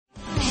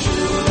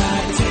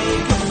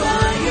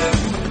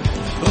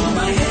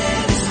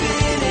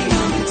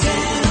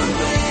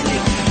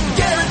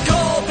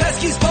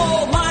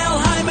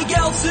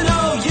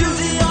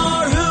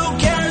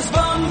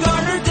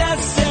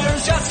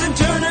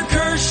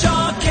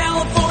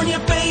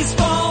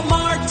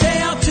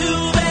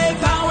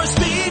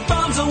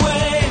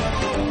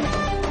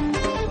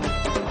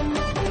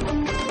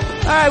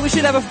Alright, we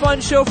should have a fun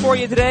show for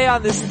you today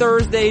on this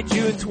Thursday,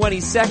 June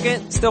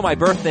 22nd. Still my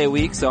birthday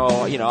week, so,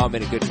 I'm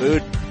in a good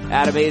mood.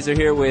 Adam Azer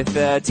here with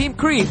Team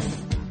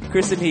Creeth,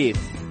 Chris and Heath.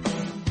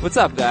 What's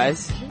up,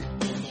 guys?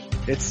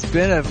 It's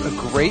been a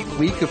great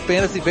week of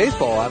fantasy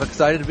baseball. I'm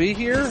excited to be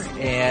here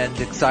and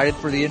excited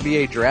for the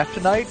NBA draft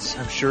tonight.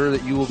 I'm sure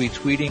that you will be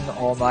tweeting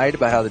all night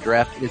about how the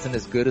draft isn't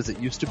as good as it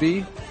used to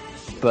be.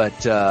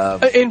 But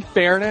in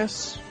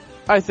fairness,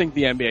 I think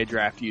the NBA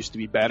draft used to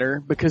be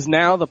better because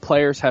now the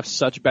players have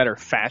such better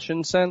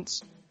fashion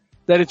sense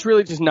that it's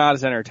really just not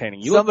as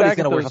entertaining. Somebody's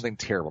going to wear something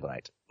terrible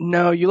tonight.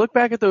 No, you look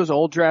back at those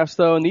old drafts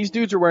though, and these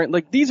dudes are wearing,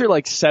 these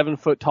are 7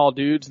 foot tall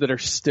dudes that are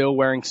still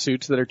wearing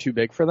suits that are too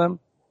big for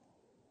them.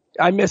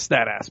 I miss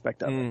that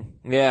aspect of it.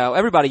 Yeah,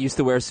 everybody used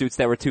to wear suits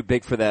that were too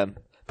big for them.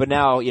 But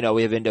now, we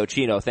have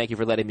Indochino. Thank you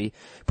for letting me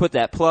put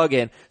that plug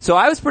in. So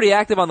I was pretty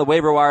active on the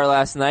waiver wire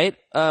last night.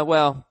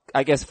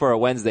 I guess for a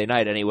Wednesday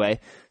night anyway.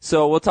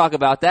 So we'll talk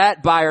about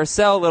that. Buy or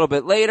sell a little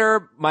bit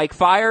later. Mike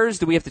Fiers,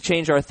 do we have to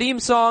change our theme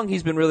song?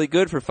 He's been really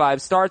good for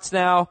 5 starts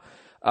now.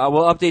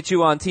 We'll update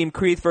you on Team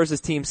Creeth versus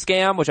Team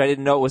Scam, which I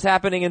didn't know was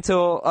happening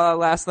until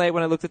last night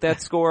when I looked at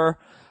that score.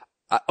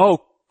 Oh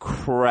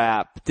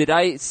crap. Did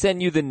I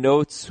send you the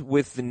notes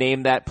with the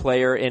name that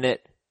player in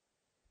it?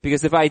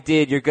 Because if I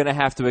did, you're gonna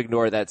have to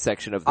ignore that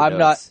section of the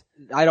notes.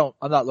 I'm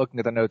not looking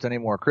at the notes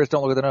anymore. Chris,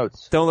 don't look at the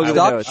notes. Don't look at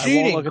the notes. Stop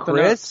cheating,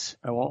 Chris.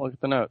 I won't look at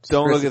the notes.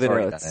 Don't Chris look at the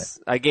notes.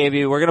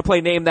 We're gonna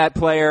play Name That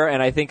Player,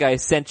 and I think I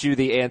sent you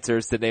the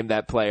answers to Name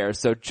That Player,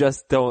 so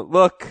just don't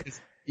look.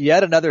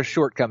 Yet another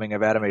shortcoming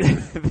of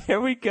animation. There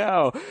we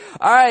go.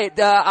 Alright,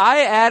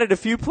 I added a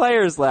few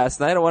players last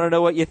night. I want to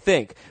know what you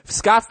think.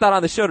 Scott's not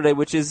on the show today,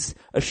 which is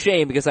a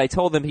shame because I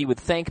told him he would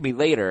thank me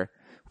later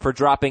for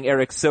dropping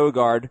Eric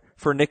Sogard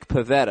for Nick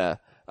Pivetta.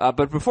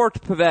 But before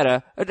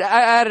Pivetta, I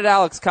added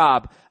Alex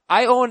Cobb.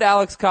 I owned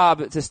Alex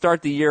Cobb to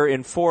start the year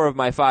in 4 of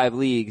my 5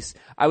 leagues.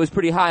 I was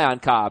pretty high on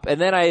Cobb,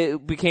 and then I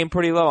became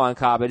pretty low on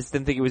Cobb. I just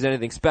didn't think he was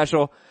anything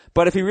special.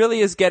 But if he really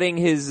is getting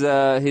his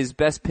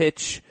best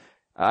pitch,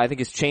 I think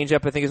his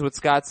changeup, I think is what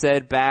Scott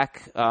said,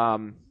 back,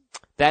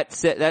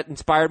 that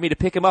inspired me to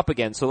pick him up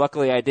again. So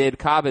luckily I did.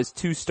 Cobb has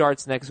 2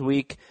 starts next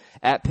week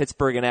at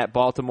Pittsburgh and at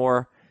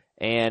Baltimore,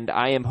 and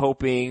I am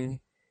hoping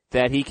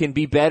that he can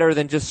be better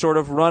than just sort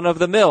of run of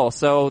the mill.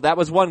 So that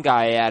was one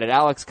guy I added,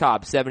 Alex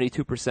Cobb,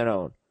 72%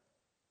 owned.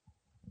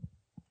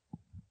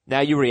 Now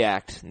you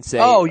react and say,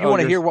 you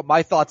want to hear what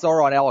my thoughts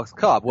are on Alex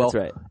Cobb. Well,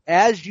 that's right.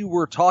 As you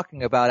were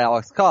talking about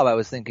Alex Cobb, I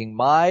was thinking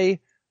my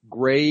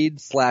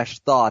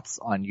grade/thoughts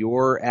on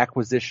your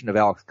acquisition of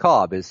Alex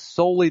Cobb is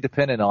solely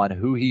dependent on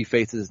who he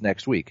faces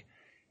next week.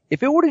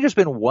 If it would have just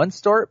been 1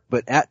 start,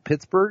 but at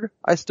Pittsburgh,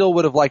 I still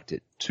would have liked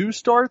it. 2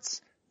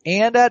 starts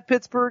and at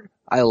Pittsburgh,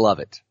 I love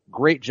it.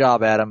 Great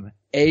job, Adam.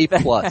 A+.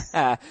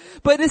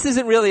 But this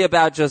isn't really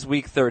about just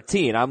week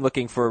 13. I'm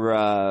looking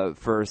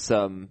for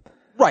some...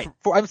 Right.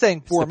 I'm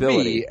saying for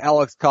stability. me,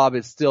 Alex Cobb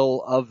is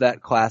still of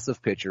that class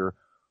of pitcher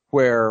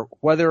where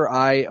whether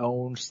I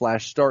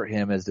own/start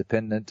him is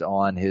dependent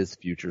on his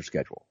future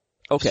schedule.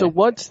 Okay. So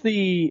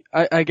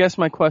I guess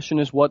my question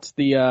is what's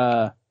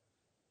the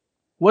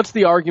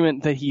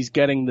argument that he's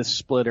getting the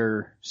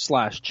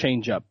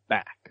splitter/changeup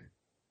back?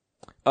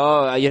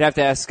 Oh, you'd have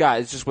to ask Scott.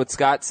 It's just what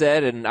Scott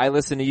said, and I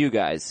listen to you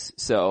guys,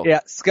 so.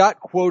 Yeah, Scott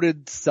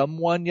quoted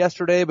someone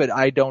yesterday, but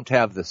I don't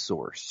have the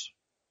source.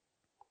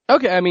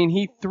 Okay, I mean,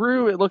 he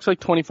threw, it looks like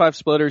 25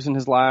 splitters in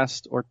his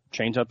last, or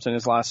changeups in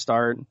his last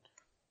start.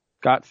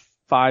 Got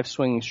 5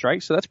 swinging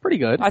strikes, so that's pretty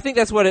good. I think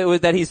that's what it was,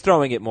 that he's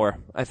throwing it more.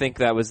 I think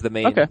that was the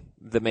main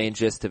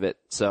gist of it.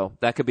 So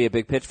that could be a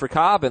big pitch for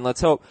Cobb, and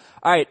let's hope.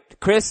 Alright,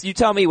 Chris, you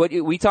tell me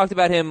we talked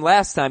about him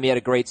last time he had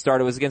a great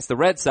start. It was against the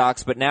Red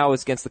Sox, but now it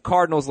was against the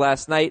Cardinals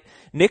last night.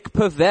 Nick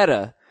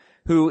Pivetta,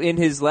 who in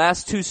his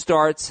last 2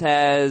 starts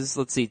has,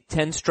 19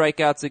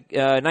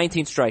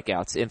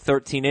 strikeouts in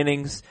 13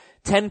 innings,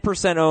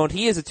 10% owned.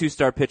 He is a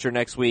 2-star pitcher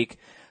next week.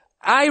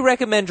 I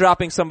recommend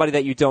dropping somebody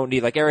that you don't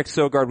need, like Eric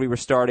Sogard we were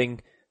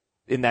starting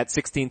in that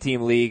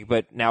 16-team league,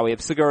 but now we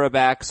have Segura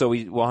back, so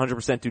we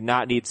 100% do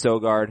not need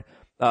Sogard.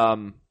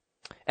 And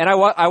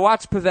I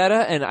watched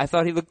Pivetta, and I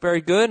thought he looked very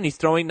good, and he's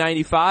throwing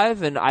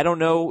 95, and I don't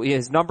know,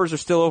 his numbers are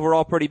still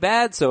overall pretty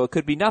bad, so it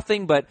could be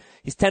nothing, but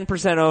he's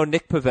 10% owned.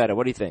 Nick Pivetta,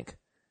 what do you think?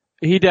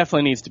 He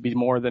definitely needs to be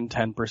more than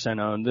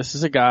 10% owned. This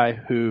is a guy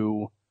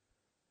who,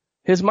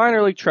 his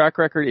minor league track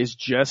record is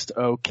just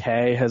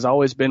okay, has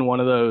always been one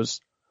of those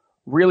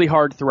really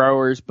hard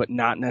throwers, but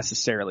not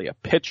necessarily a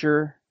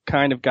pitcher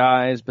kind of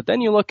guys. But then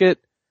you look at,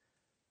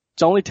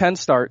 it's only 10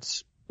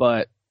 starts,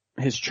 but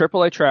his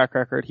AAA track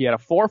record, he had a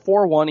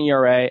 4.41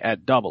 ERA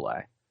at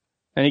AA.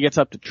 And he gets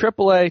up to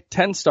AAA,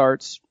 10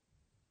 starts,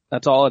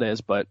 that's all it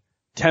is, but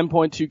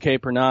 10.2 K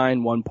per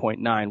 9,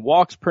 1.9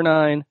 walks per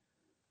 9,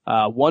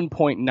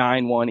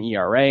 1.91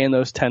 ERA in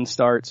those 10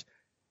 starts.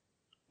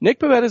 Nick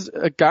Pivetta is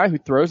a guy who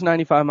throws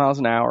 95 miles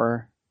an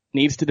hour,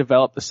 needs to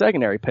develop the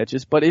secondary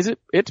pitches, but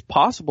it's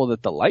possible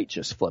that the light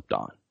just flipped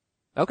on.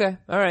 Okay.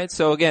 All right.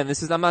 So again,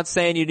 I'm not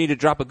saying you need to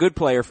drop a good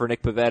player for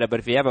Nick Pivetta, but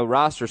if you have a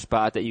roster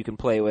spot that you can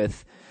play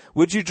with,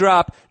 Would you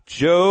drop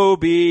Joe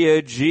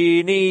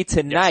Biagini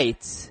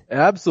tonight?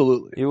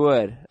 Absolutely. You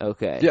would?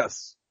 Okay.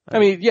 Yes. I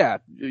mean, yeah,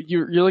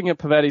 you're looking at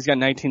Pavetta. He's got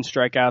 19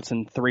 strikeouts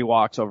and 3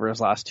 walks over his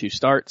last 2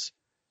 starts.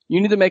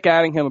 You need to make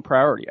adding him a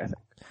priority, I think.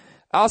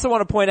 I also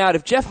want to point out,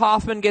 if Jeff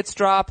Hoffman gets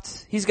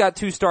dropped, he's got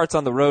 2 starts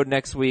on the road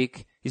next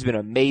week. He's been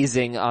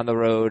amazing on the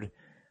road.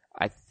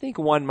 I think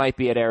one might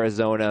be at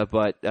Arizona,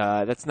 but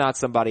that's not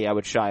somebody I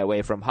would shy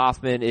away from.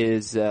 Hoffman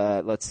is,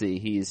 let's see,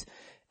 he's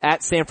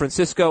at San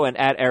Francisco and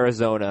at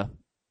Arizona.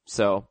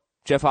 So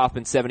Jeff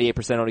Hoffman,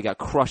 78%, only got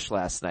crushed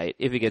last night.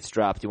 If he gets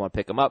dropped, you want to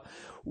pick him up.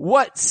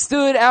 What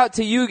stood out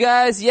to you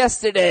guys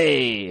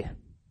yesterday?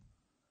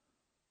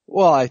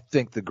 Well, I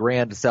think the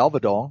Grand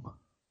Salvador.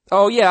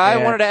 Oh yeah, I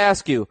wanted to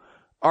ask you.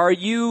 Are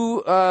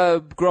you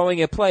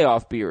growing a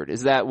playoff beard?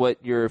 Is that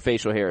what your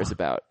facial hair is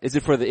about? Is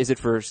it for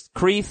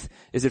Creeth?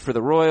 Is it for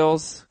the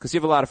Royals? Because you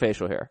have a lot of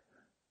facial hair.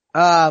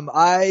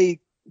 I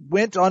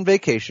went on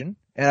vacation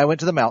and I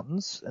went to the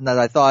mountains, and then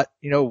I thought,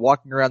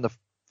 walking around the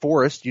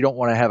forest, you don't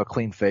want to have a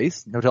clean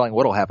face. No telling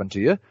what'll happen to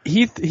you.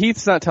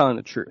 Heath's not telling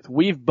the truth.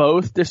 We've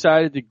both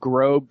decided to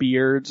grow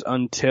beards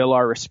until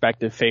our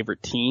respective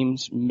favorite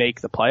teams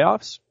make the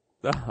playoffs.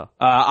 Uh-huh.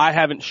 I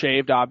haven't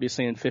shaved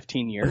obviously in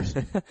 15 years.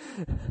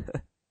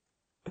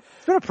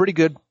 It's been a pretty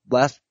good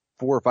last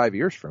 4 or 5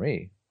 years for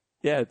me.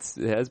 Yeah, it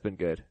has been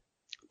good.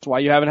 That's why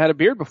you haven't had a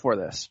beard before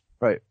this.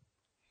 Right.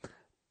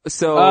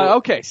 So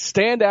okay,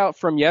 stand out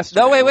from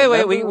yesterday. No,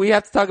 wait. We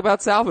have to talk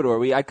about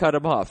Salvador. I cut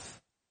him off.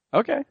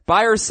 Okay.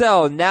 Buy or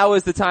sell. Now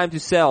is the time to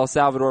sell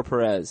Salvador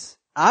Perez.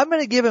 I'm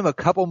going to give him a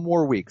couple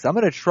more weeks. I'm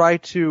going to try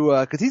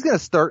to, cause he's going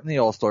to start in the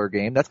All-Star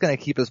game. That's going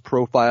to keep his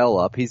profile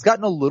up. He's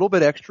gotten a little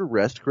bit extra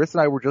rest. Chris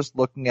and I were just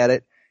looking at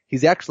it.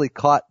 He's actually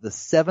caught the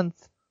 7th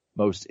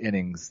most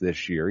innings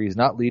this year. He's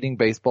not leading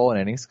baseball in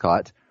innings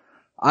caught.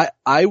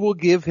 I will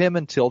give him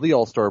until the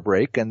All-Star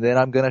break, and then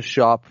I'm going to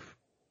shop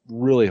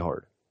really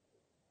hard.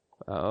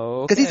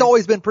 Oh. Cause he's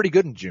always been pretty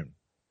good in June.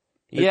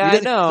 Yeah, he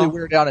doesn't I know. really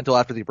wear down until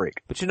after the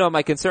break. But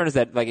my concern is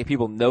that if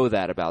people know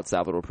that about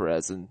Salvador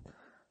Perez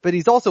But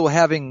he's also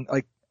having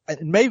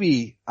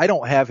maybe I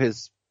don't have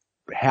his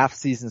half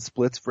season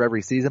splits for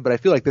every season, but I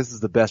feel like this is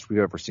the best we've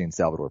ever seen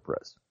Salvador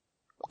Perez.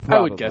 Probably.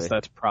 I would guess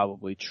that's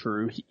probably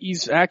true.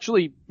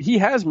 He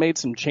has made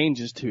some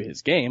changes to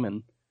his game,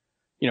 and,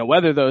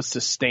 whether those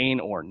sustain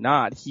or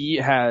not,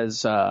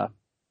 he's a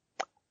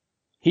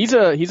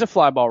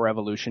fly ball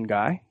revolution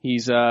guy.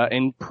 He's,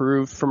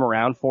 improved from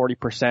around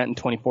 40% in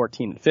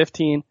 2014 and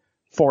 15,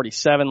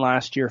 47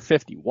 last year,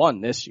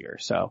 51 this year.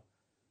 So,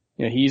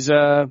 he's,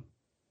 the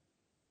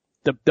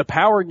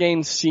power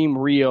gains seem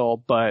real,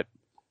 but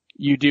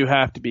you do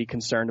have to be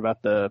concerned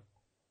about the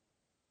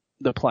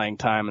playing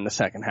time in the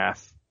second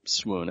half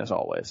swoon as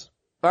always.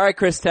 All right,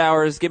 Chris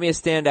Towers, give me a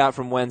standout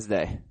from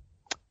Wednesday.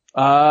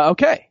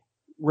 Okay.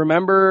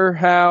 Remember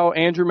how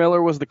Andrew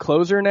Miller was the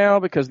closer now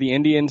because the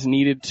Indians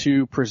needed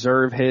to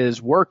preserve his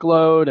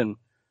workload and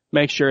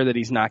make sure that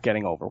he's not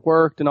getting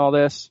overworked and all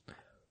this?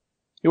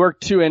 He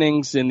worked 2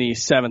 innings in the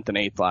 7th and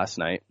 8th last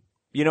night.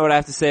 You know what I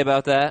have to say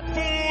about that?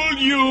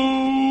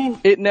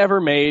 It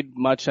never made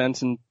much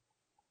sense, and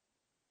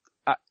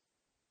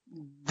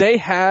they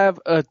have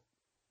a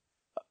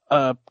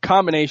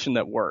combination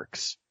that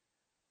works.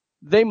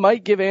 They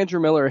might give Andrew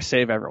Miller a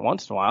save every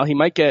once in a while. He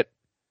might get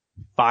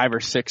 5 or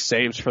 6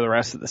 saves for the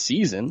rest of the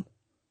season.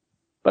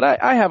 But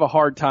I had a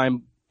hard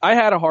time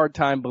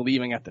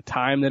believing at the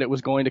time that it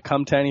was going to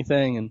come to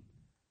anything, and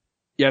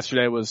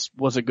yesterday was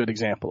a good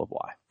example of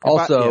why.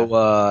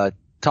 Also,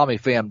 Tommy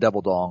Pham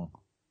Double Dong.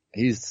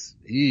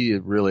 He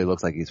really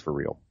looks like he's for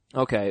real.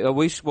 Okay,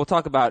 we'll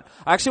talk about,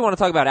 I actually want to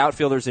talk about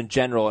outfielders in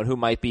general and who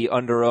might be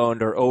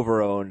underowned or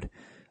overowned.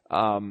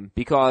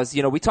 Because,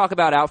 we talk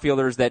about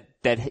outfielders that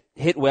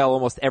hit well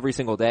almost every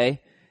single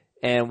day,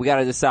 and we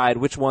gotta decide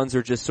which ones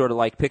are just sort of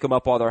like pick them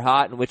up while they're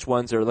hot and which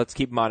ones are let's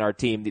keep them on our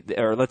team,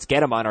 or let's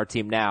get them on our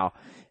team now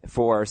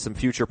for some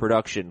future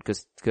production,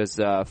 cause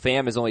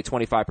Pham is only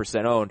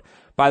 25% owned.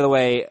 By the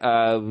way,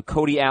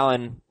 Cody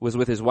Allen was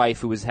with his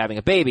wife who was having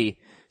a baby,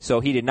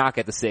 so he did not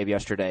get the save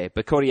yesterday,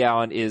 but Cody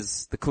Allen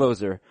is the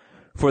closer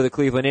for the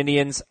Cleveland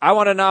Indians. I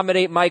want to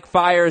nominate Mike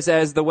Fiers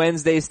as the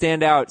Wednesday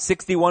standout.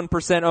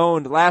 61%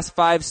 owned, last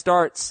 5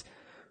 starts.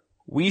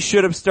 We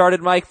should have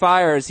started Mike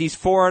Fiers. He's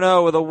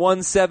 4-0 with a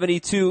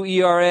 1.72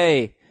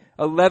 ERA,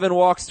 11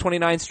 walks,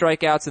 29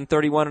 strikeouts, and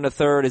 31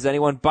 1/3. Is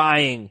anyone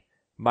buying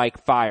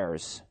Mike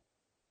Fiers?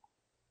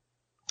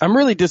 I'm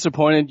really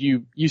disappointed.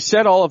 You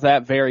said all of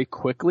that very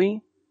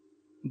quickly,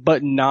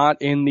 but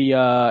not in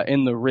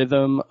the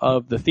rhythm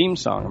of the theme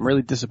song. I'm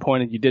really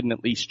disappointed you didn't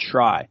at least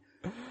try.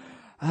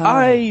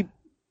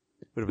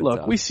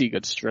 Look, we see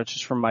good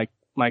stretches from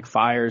Mike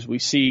Fiers. We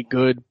see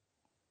good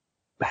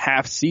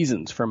half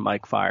seasons from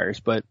Mike Fiers,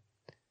 but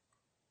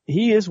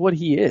he is what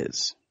he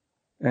is.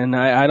 And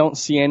I don't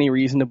see any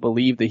reason to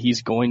believe that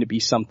he's going to be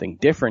something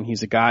different.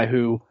 He's a guy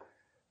who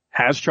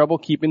has trouble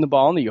keeping the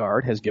ball in the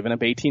yard, has given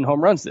up 18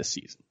 home runs this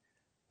season.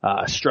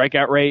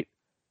 Strikeout rate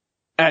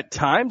at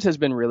times has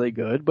been really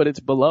good, but it's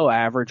below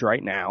average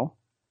right now.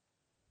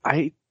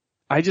 I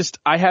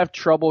I have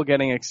trouble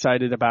getting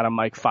excited about a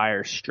Mike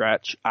Fiers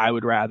stretch. I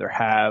would rather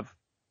have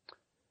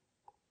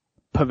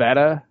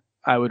Pivetta.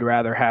 I would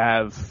rather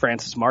have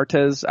Francis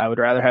Martes. I would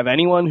rather have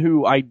anyone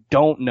who I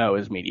don't know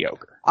is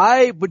mediocre.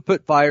 I would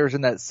put Fiers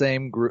in that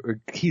same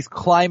group. He's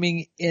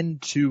climbing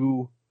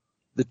into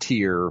the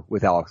tier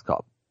with Alex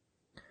Cobb.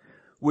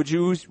 Would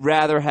you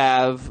rather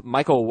have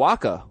Michael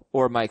Wacha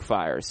or Mike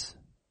Fiers?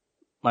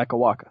 Michael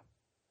Wacha.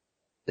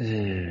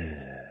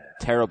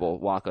 Terrible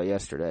Wacha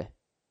yesterday.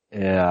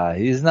 Yeah,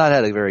 he's not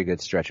had a very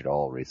good stretch at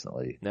all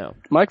recently. No.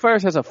 Mike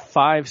Fiers has a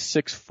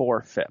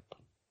 5.64 FIP.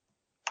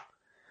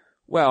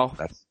 Well,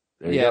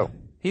 There you go.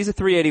 He's a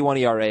 3.81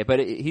 ERA, but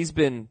he's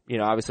been,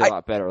 obviously a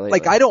lot better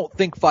lately. I don't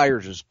think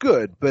Fiers is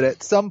good, but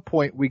at some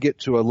point we get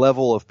to a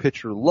level of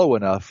pitcher low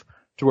enough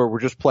to where we're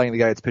just playing the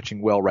guy that's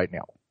pitching well right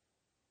now.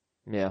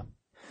 Yeah.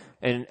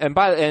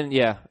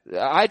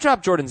 I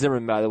dropped Jordan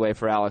Zimmerman, by the way,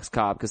 for Alex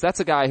Cobb, because that's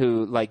a guy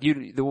who,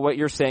 what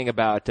you're saying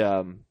about,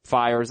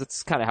 Fiers,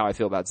 that's kind of how I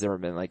feel about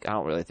Zimmerman. I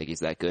don't really think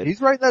he's that good.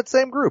 He's right in that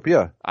same group,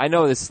 yeah. I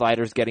know this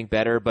slider's getting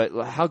better, but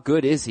how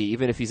good is he,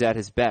 even if he's at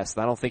his best?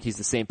 I don't think he's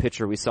the same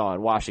pitcher we saw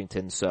in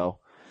Washington, so,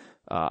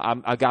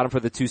 I got him for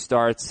the 2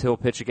 starts. He'll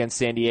pitch against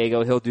San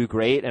Diego. He'll do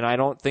great, and I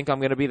don't think I'm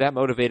gonna be that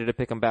motivated to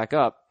pick him back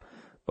up,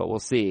 but we'll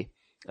see.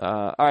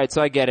 Alright,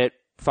 so I get it.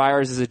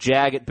 Fiers is a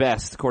jag at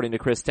best, according to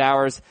Chris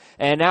Towers.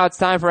 And now it's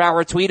time for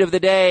our tweet of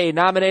the day,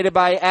 nominated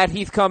by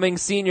 @Heath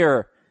Cummings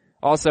Sr.,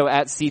 also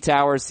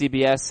 @CTowers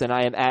CBS, and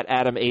I am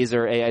 @Adam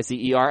Azer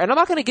AIZER. And I'm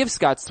not going to give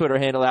Scott's Twitter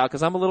handle out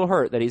because I'm a little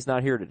hurt that he's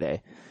not here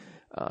today.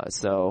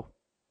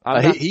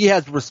 He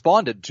has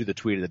responded to the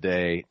tweet of the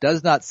day.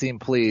 Does not seem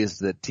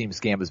pleased that Team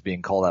Scam is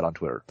being called out on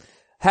Twitter.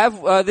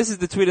 This is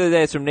the tweet of the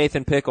day. It's from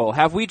Nathan Pickle.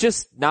 Have we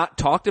just not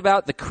talked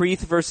about the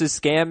Creeth versus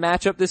Scam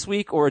matchup this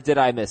week, or did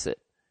I miss it?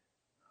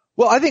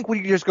 Well, I think we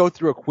can just go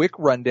through a quick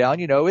rundown.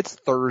 It's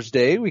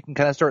Thursday. We can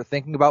kind of start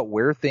thinking about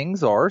where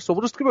things are. So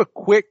we'll just give a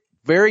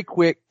very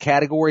quick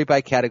category by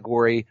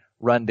category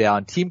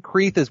rundown. Team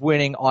Creeth is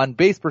winning on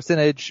base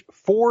percentage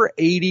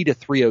 480 to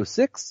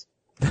 306,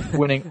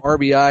 winning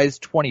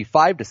RBIs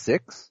 25 to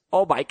 6.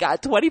 Oh my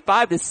God,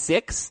 25 to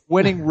 6?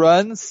 Winning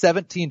runs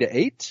 17 to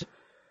 8,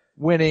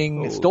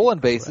 winning stolen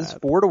bases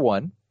 4 to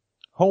 1,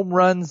 home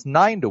runs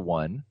 9 to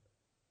 1,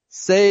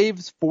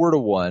 saves 4 to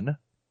 1.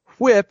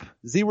 Whip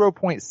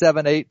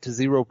 0.78 to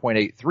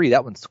 0.83.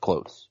 That one's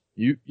close.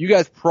 You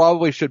guys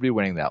probably should be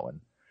winning that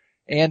one.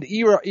 And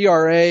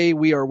ERA,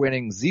 we are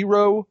winning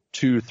 0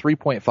 to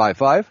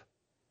 3.55.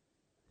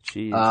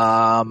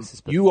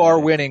 Jeez. You are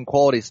winning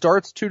quality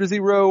starts 2 to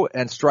 0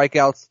 and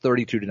strikeouts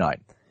 32 to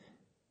 9.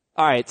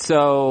 All right,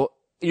 so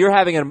you're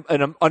having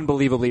an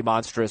unbelievably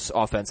monstrous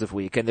offensive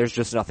week, and there's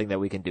just nothing that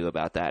we can do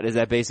about that. Is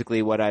that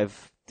basically what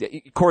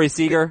Corey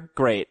Seager?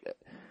 Great.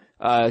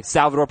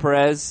 Salvador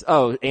Perez.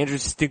 Oh, Andrew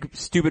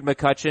Stupid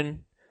McCutcheon.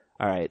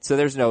 All right. So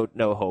there's no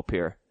hope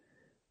here.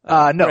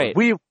 No, great.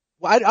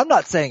 I'm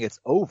not saying it's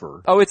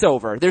over. Oh, it's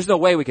over. There's no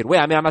way we could win.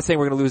 I mean, I'm not saying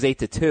we're going to lose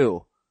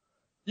 8-2.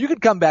 You could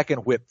come back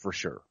and whip for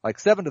sure.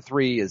 7 to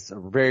 3 is a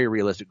very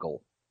realistic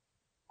goal.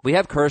 We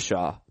have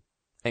Kershaw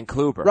and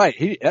Kluber.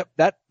 Right.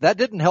 That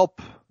didn't help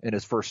in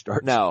his first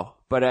start. No,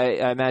 but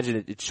I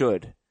imagine it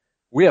should.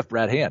 We have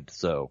Brad Hand,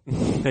 so.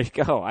 There you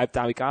go. I have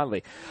Tommy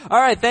Conley. All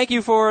right. Thank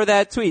you for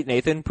that tweet,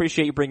 Nathan.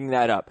 Appreciate you bringing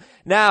that up.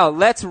 Now,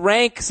 let's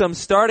rank some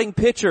starting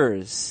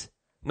pitchers.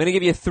 I'm going to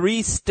give you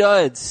 3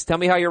 studs. Tell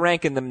me how you're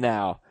ranking them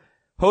now.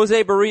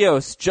 Jose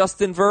Barrios,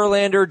 Justin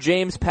Verlander,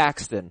 James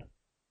Paxton.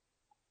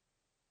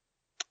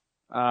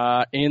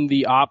 In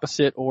the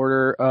opposite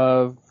order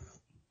of,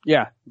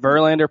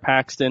 Verlander,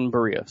 Paxton,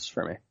 Barrios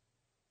for me.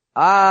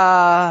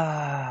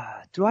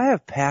 Do I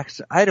have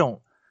Paxton? I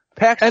don't.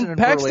 Paxton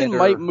Verlander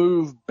might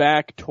move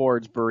back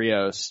towards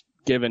Barrios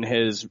given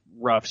his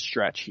rough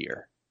stretch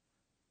here.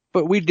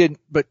 But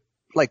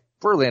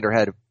Verlander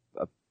had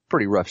a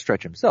pretty rough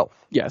stretch himself.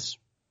 Yes.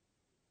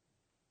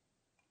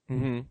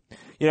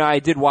 Mm-hmm. I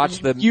did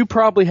watch You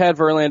probably had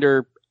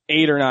Verlander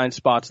 8 or 9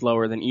 spots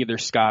lower than either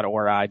Scott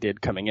or I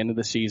did coming into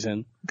the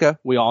season. Okay.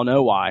 We all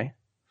know why.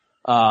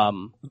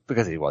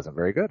 Because he wasn't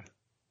very good.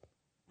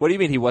 What do you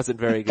mean he wasn't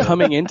very good?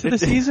 Coming into the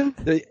season?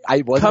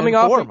 I wasn't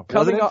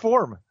in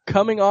form.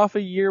 Coming off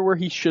a year where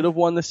he should have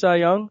won the Cy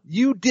Young?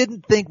 You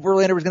didn't think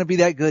Verlander was going to be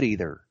that good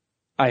either.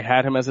 I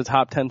had him as a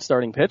top 10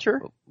 starting pitcher.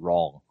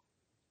 Wrong.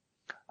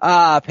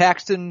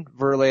 Paxton,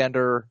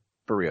 Verlander,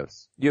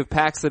 Barrios. You have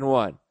Paxton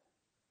 1.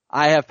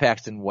 I have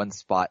Paxton 1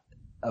 spot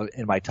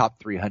in my top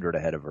 300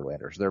 ahead of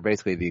Verlander. So they're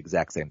basically the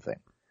exact same thing.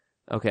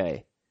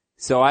 Okay.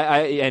 So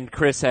and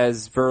Chris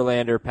has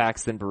Verlander,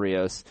 Paxton,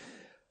 Barrios.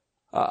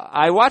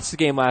 I watched the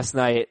game last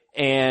night,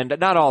 and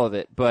not all of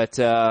it, but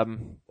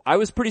I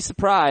was pretty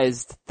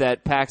surprised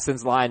that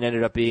Paxton's line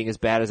ended up being as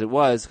bad as it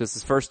was, because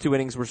his first 2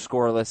 innings were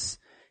scoreless.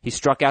 He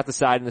struck out the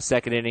side in the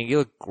second inning. He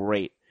looked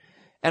great.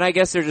 And I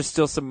guess there's just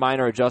still some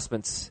minor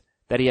adjustments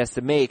that he has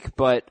to make,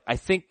 but I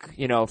think,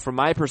 from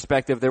my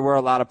perspective, there were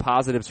a lot of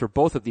positives for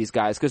both of these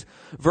guys, because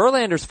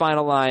Verlander's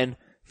final line,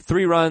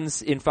 3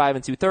 runs in 5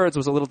 2/3,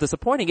 was a little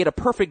disappointing. He had a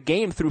perfect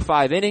game through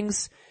 5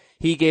 innings.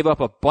 He gave up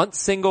a bunt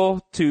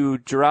single to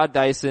Gerard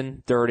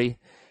Dyson, dirty.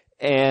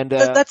 And,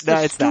 that's no,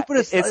 the it's not.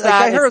 stupidest. It's like,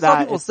 not, I heard it's some not,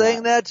 people it's saying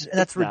not. that, and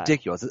that's It's not.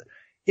 ridiculous.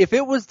 If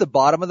it was the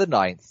bottom of the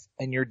ninth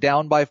and you're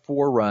down by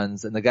 4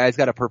 runs and the guy's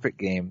got a perfect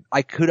game,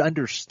 I could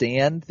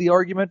understand the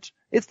argument.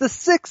 It's the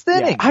 6th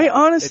inning. I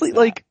honestly, It's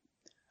not.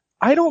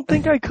 I don't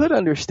think I could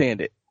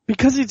understand it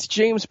because it's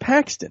James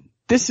Paxton.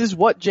 This is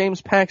what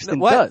James Paxton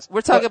What? does.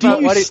 We're talking Do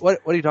about you What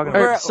are you talking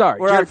Or, about? sorry,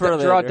 we're on Gerard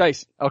Verlander.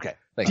 Dyson. Okay.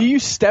 Thank Do you. you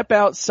step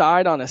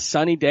outside on a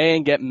sunny day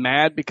and get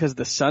mad because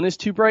the sun is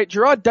too bright?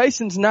 Gerard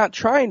Dyson's not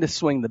trying to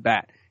swing the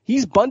bat.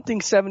 He's bunting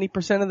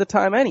 70% of the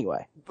time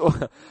anyway.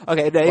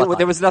 Okay,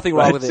 there was nothing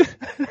wrong with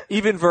it.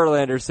 Even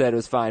Verlander said it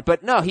was fine.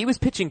 But no, he was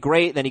pitching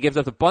great. Then he gives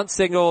up the bunt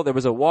single. There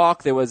was a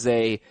walk. There was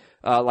like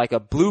a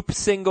bloop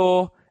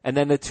single, and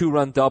then the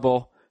 2-run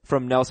double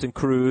from Nelson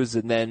Cruz.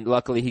 And then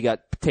luckily he got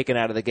taken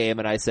out of the game,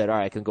 and I said, all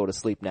right, I can go to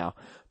sleep now.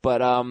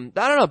 But I don't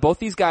know. Both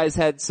these guys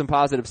had some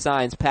positive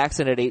signs.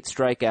 Paxton had 8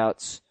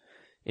 strikeouts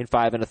in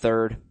 5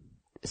 1/3.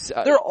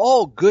 They're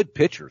all good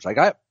pitchers. Like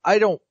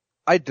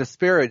I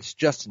disparage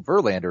Justin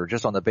Verlander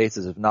just on the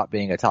basis of not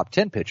being a top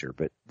 10 pitcher,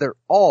 but they're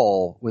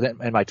all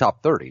in my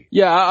top 30.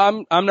 Yeah,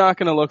 I'm not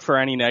going to look for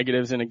any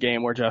negatives in a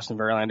game where Justin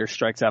Verlander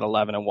strikes out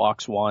 11 and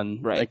walks 1.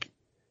 Right. Like,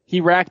 he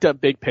racked up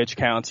big pitch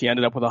counts. He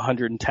ended up with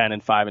 110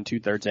 in 5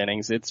 2/3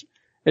 innings. It's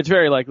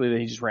very likely that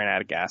he just ran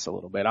out of gas a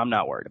little bit. I'm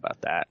not worried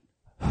about that.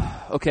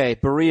 Okay,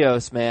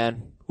 Barrios,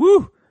 man.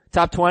 Woo!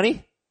 Top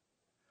 20?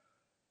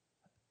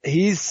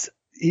 He's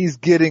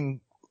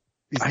getting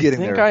I think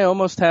there. I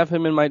almost had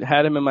him in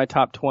my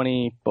top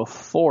 20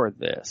 before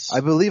this.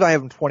 I believe I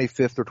have him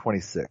 25th or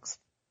 26th.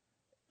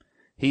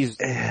 He's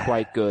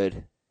quite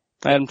good.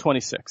 I had him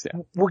 26,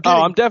 yeah. We're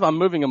getting, I'm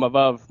moving him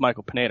above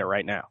Michael Pineda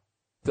right now.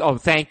 Oh,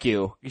 thank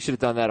you. You should have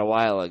done that a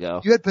while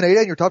ago. you had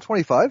Pineda in your top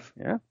 25?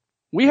 Yeah.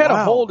 We had a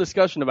Wow. whole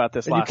discussion about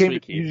this And last you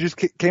week. you just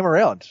came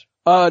around.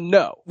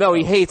 No. No,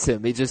 he hates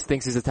him. He just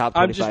thinks he's a top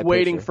 25 I'm just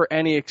waiting pitcher. for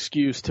any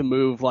excuse to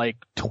move like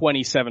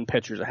 27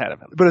 pitchers ahead of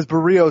him. But is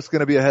Barrios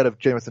going to be ahead of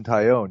Jameson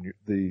Taillon,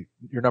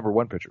 your number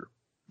 1 pitcher?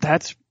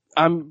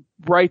 I'm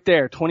right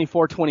there,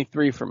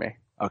 24-23 for me.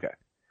 Okay.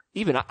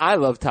 Even I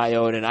love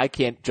Taillon, and I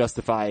can't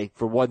justify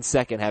for 1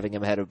 second having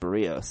him ahead of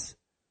Barrios.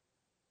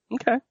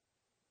 Okay.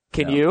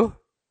 Can No. you?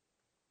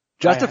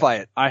 Justify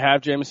it. I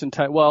have Jameson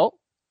well,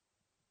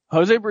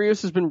 Jose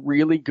Barrios has been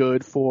really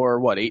good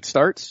for 8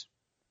 starts?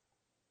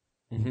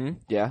 Mm-hmm.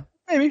 Yeah.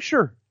 Maybe,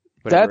 sure.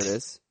 Whatever That's- it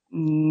is.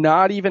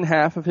 Not even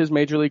half of his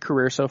major league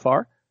career so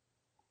far.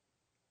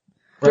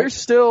 Right. There's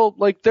still,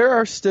 there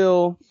are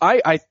still,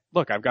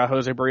 look, I've got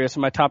Jose Barrios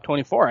in my top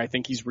 24. I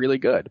think he's really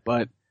good,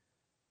 but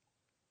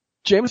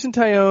Jameson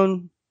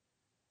Taillon,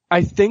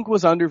 I think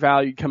was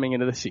undervalued coming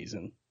into the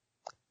season.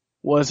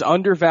 Was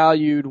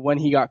undervalued when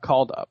he got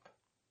called up.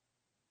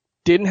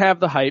 Didn't have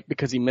the hype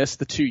because he missed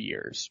the 2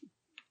 years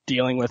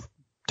dealing with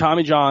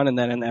Tommy John and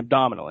then an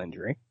abdominal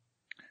injury.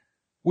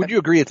 Would you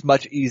agree it's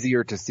much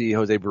easier to see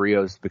Jose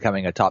Barrios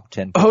becoming a top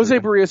 10 pitcher? Jose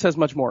Barrios has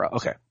much more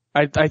upside.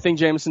 Okay. I think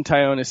Jameson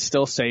Taillon is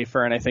still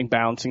safer, and I think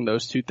balancing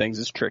those two things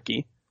is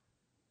tricky.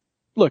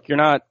 Look,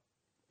 I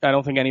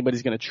don't think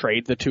anybody's going to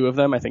trade the two of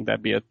them. I think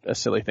that'd be a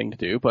silly thing to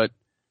do, but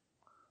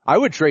I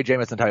would trade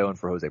Jameson Taillon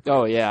for Jose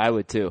Barrios. Oh yeah, I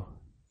would too.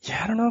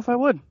 yeah, I don't know if I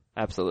would.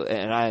 Absolutely.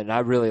 And I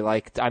really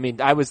liked,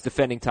 I was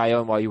defending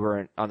Taillon while you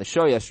were on the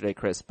show yesterday,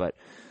 Chris, but,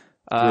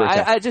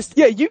 I just,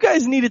 Yeah, you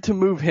guys needed to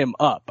move him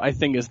up, I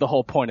think is the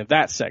whole point of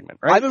that segment,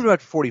 right? I moved him up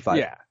to 45.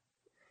 Yeah.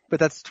 But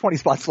that's 20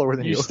 spots lower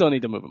than You you. still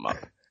need to move him up.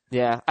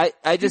 yeah,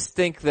 I just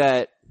think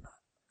that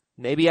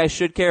maybe I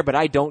should care, but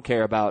I don't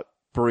care about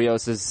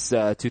Barrios'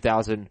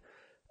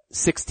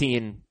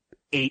 2016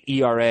 8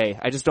 ERA.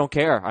 I just don't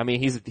care. I mean,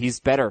 he's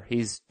better.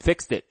 He's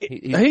fixed it.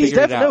 He's figured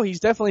it out. He's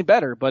definitely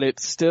better, but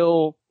it's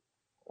still,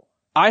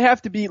 I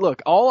have to be,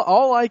 look,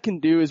 all I can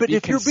do is But be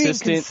if you're being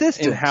consistent in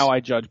consistent- how I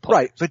judge players.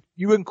 Right, but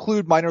you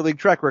include minor league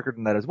track record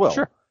in that as well.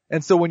 Sure.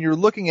 And so when you're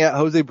looking at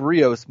Jose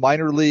Barrios,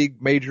 minor league,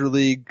 major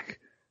league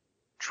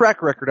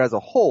track record as a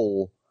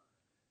whole,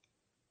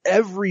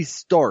 every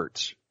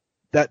start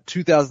that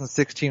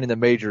 2016 in the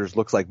majors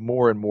looks like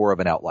more and more of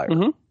an outlier.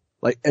 Mhm.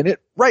 And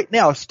it right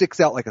now sticks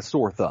out like a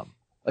sore thumb.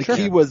 Sure.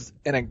 He was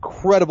an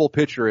incredible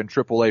pitcher in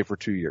AAA for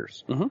 2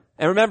 years. And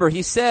remember,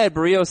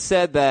 Barrios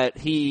said that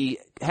he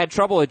had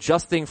trouble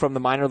adjusting from the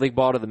minor league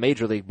ball to the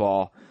major league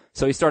ball.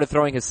 So he started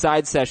throwing his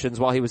side sessions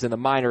while he was in the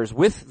minors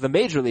with the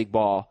major league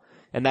ball,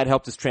 and that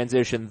helped his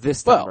transition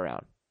this time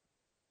around.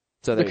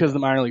 So there Because the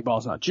minor league ball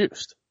is not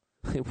juiced.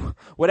 you go.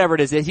 Whatever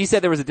it is, he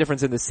said there was a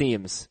difference in the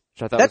seams,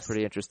 which I thought was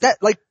pretty interesting.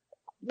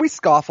 We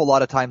scoff a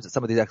lot of times at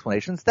some of these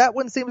explanations. That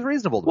one seems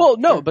reasonable to me. Well,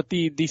 no, but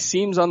the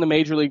seams on the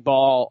major league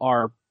ball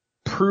are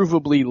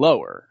provably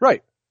lower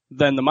Right.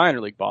 than the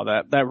minor league ball.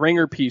 That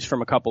Ringer piece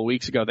from a couple of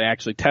weeks ago, they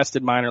actually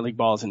tested minor league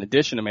balls in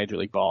addition to major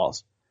league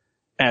balls,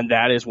 and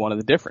that is one of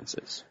the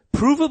differences.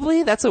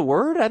 Provably? That's a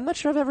word? I'm not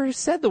sure I've ever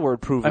said the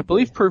word provably. I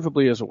believe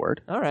provably is a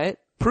word. All right.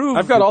 Provably.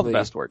 I've got all the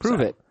best words.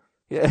 Prove so. it.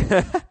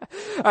 Yeah.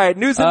 All right.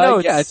 News and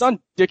notes. Yeah, it's on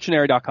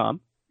dictionary.com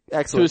to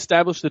Excellent.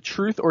 establish the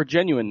truth or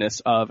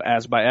genuineness of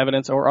as by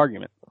evidence or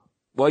argument.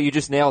 Well, you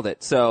just nailed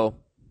it. So,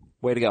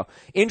 way to go.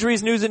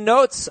 Injuries, news, and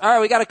notes. All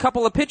right, we got a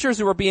couple of pitchers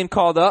who are being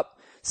called up.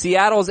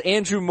 Seattle's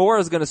Andrew Moore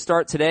is going to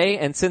start today,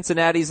 and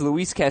Cincinnati's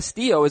Luis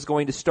Castillo is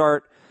going to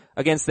start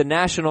against the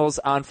Nationals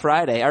on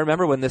Friday. I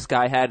remember when this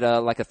guy had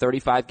like a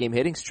 35-game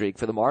hitting streak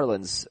for the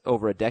Marlins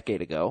over a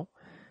decade ago.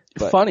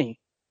 But funny.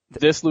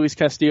 This Luis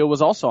Castillo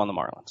was also on the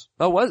Marlins.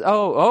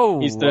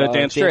 He's the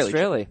Dan Straley.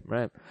 Straley,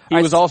 right. He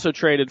was also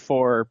traded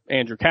for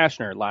Andrew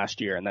Cashner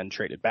last year and then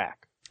traded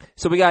back.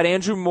 So we got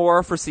Andrew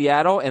Moore for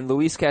Seattle and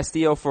Luis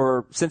Castillo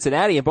for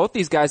Cincinnati, and both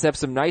these guys have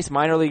some nice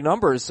minor league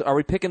numbers. Are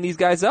we picking these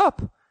guys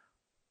up?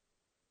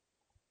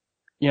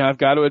 Yeah, I've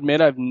got to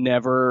admit I've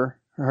never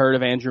heard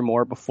of Andrew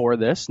Moore before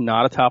this.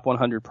 Not a top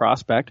 100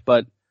 prospect,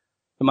 but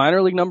the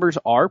minor league numbers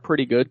are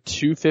pretty good.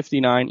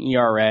 2.59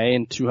 ERA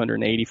and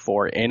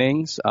 284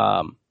 innings.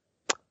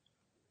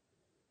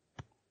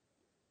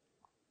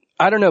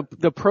 I don't know.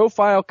 The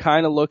profile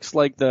kind of looks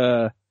like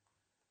the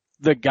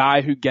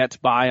guy who gets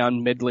by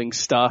on middling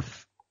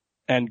stuff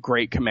and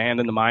great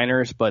command in the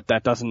minors, but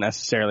that doesn't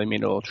necessarily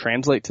mean it'll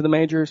translate to the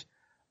majors.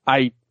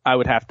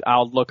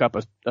 I'll look up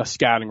a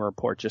scouting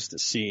report just to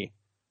see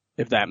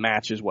if that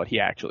matches what he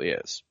actually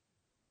is.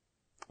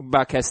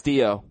 About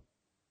Castillo.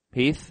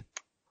 Heath?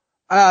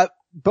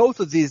 Both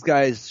of these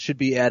guys should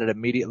be added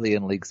immediately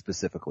in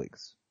league-specific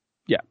leagues.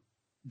 Yeah.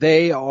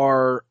 They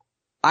are,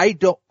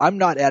 I'm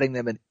not adding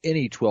them in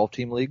any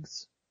 12-team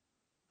leagues,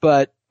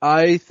 but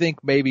I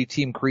think maybe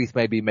Team Creeth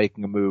may be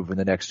making a move in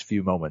the next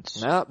few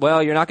moments.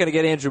 Well, you're not going to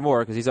get Andrew Moore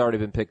because he's already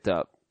been picked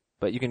up,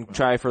 but you can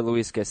try for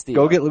Luis Castillo.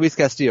 Go get Luis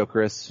Castillo,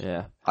 Chris.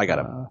 Yeah. I got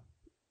him.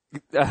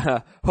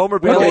 Homer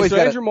Bailey. Okay, so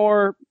Andrew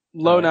Moore,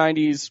 low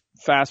 90s,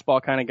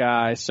 fastball kind of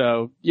guy.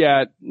 So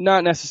yeah,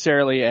 not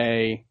necessarily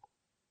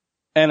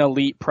an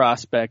elite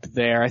prospect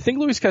there. I think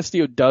Luis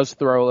Castillo does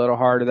throw a little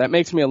harder. That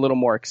makes me a little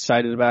more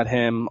excited about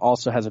him.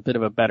 Also has a bit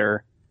of a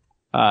better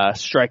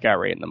strikeout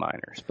rate in the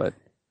minors, but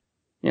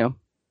you know,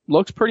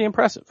 looks pretty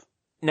impressive.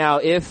 Now,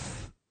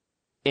 if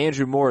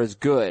Andrew Moore is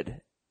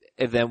good,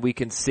 then we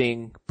can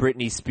sing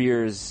Britney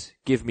Spears'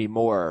 "Give Me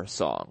More"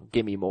 song.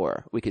 Give me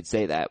more. We could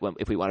say that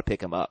if we want to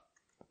pick him up.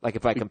 Like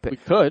if I compare, we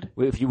could.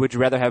 If you would you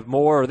rather have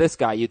Moore or this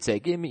guy, you'd say,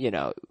 give me. You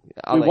know,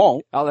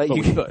 I'll let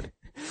you. We could.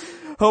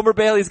 Homer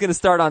Bailey's going to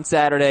start on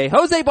Saturday.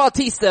 Jose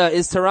Bautista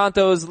is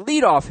Toronto's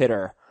leadoff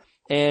hitter,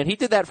 and he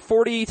did that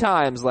 40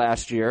 times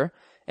last year,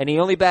 and he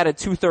only batted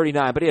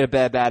 .239, but he had a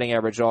bad batting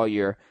average all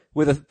year.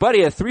 With a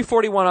buddy at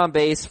 341 on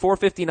base,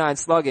 459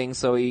 slugging,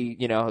 so he,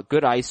 you know, a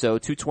good ISO,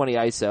 220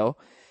 ISO,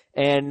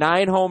 and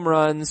 9 home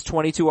runs,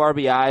 22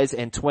 RBIs,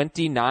 and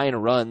 29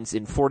 runs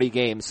in 40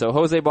 games. So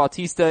Jose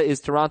Bautista is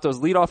Toronto's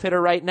leadoff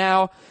hitter right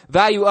now.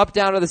 Value up,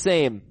 down, or the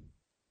same?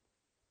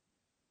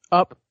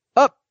 Up.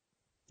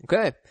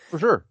 Okay. For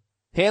sure.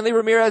 Hanley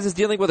Ramirez is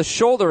dealing with a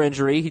shoulder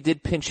injury. He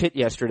did pinch hit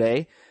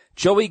yesterday.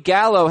 Joey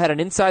Gallo had an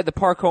inside the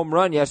park home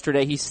run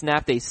yesterday. He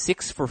snapped a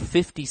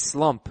 6-for-50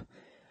 slump.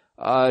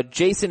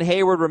 Jason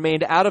Hayward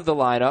remained out of the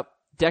lineup.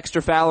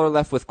 Dexter Fowler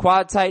left with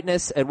quad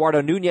tightness. Eduardo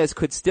Nunez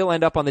could still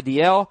end up on the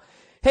DL.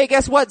 Hey,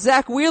 guess what?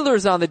 Zach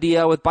Wheeler's on the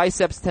DL with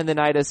biceps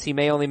tendonitis. He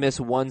may only miss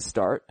one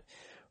start.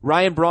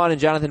 Ryan Braun and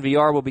Jonathan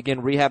Villar will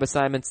begin rehab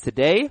assignments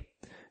today.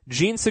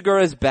 Gene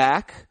Segura is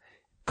back.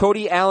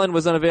 Cody Allen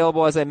was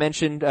unavailable, as I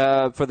mentioned,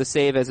 for the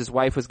save as his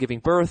wife was giving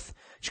birth.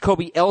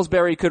 Jacoby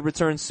Ellsbury could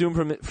return soon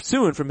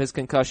from his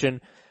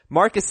concussion.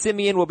 Marcus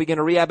Semien will begin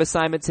a rehab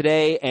assignment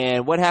today,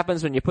 and what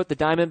happens when you put the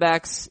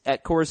Diamondbacks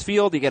at Coors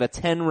Field? You get a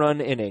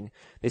 10-run inning.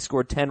 They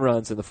scored 10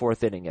 runs in the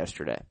 4th inning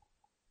yesterday.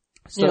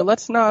 So yeah,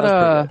 let's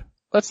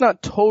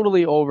not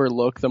totally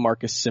overlook the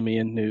Marcus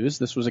Semien news.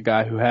 This was a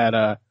guy who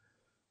had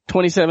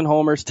 27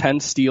 homers, 10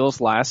 steals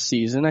last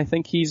season. I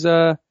think he's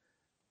a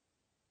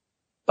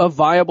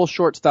viable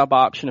shortstop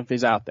option if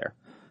he's out there.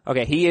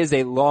 Okay, he is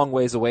a long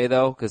ways away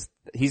though, because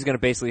he's going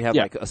to basically have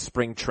like a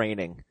spring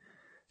training.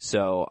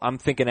 So I'm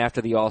thinking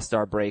after the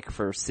All-Star break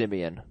for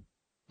Semien.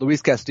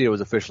 Luis Castillo is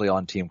officially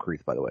on Team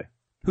Creeth, by the way.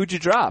 Who'd you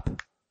drop?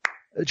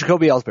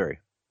 Jacoby Ellsbury.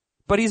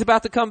 But he's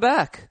about to come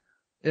back.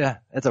 Yeah,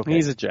 that's okay.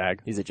 He's a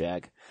Jag. He's a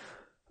Jag.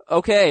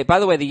 Okay, by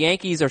the way, the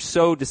Yankees are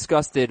so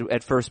disgusted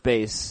at first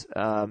base.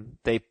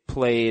 They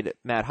played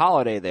Matt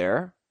Holliday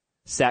there,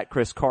 sat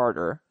Chris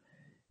Carter,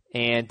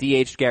 and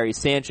DH'd Gary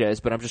Sanchez,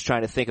 but I'm just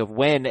trying to think of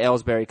when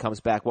Ellsbury comes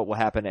back, what will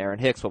happen to Aaron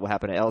Hicks, what will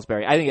happen to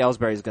Ellsbury. I think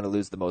Ellsbury is going to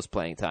lose the most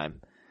playing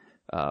time,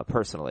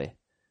 personally.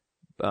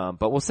 But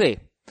we'll see.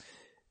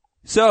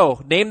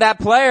 So, name that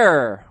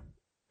player.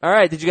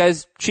 Alright, did you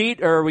guys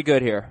cheat, or are we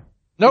good here?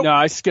 Nope. No,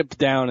 I skipped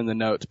down in the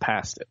notes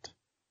past it.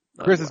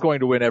 Chris is going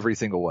to win every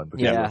single one.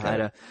 Yeah, I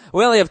know.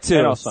 We only have 2.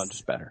 And also, I'm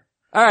just better.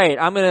 Alright,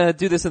 I'm gonna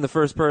do this in the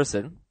first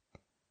person.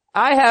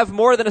 I have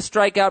more than a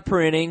strikeout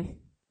per inning,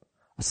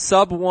 a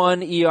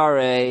sub-1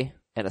 ERA,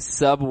 and a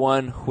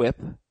sub-1 whip.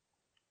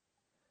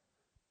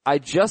 I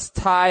just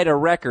tied a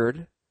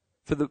record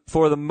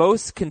for the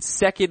most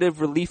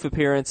consecutive relief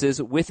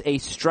appearances with a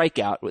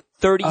strikeout, with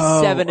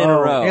 37 in a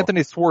row.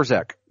 Anthony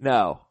Swarzak.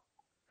 No.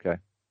 Okay.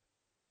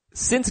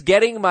 Since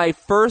getting my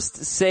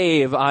first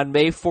save on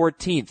May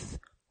 14th,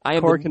 I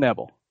am Corey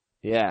Knebel.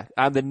 Yeah,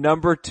 I'm the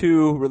number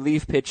 2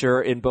 relief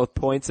pitcher in both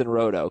points and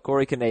roto.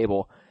 Corey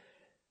Knebel.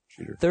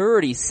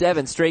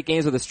 37 straight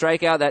games with a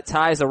strikeout. That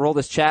ties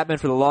Aroldis Chapman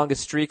for the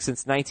longest streak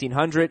since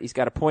 1900. He's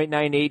got a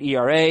 .98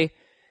 ERA.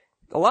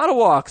 A lot of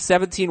walks,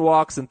 17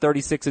 walks and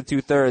 36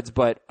 2/3,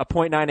 but a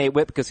 .98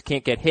 whip because he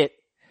can't get hit.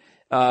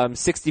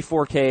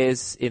 64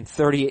 Ks in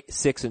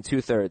 36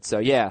 2/3. So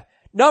yeah,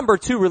 number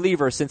 2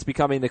 reliever since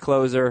becoming the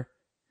closer.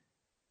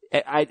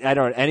 I don't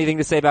know anything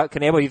to say about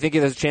Knebel. You think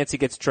there's a chance he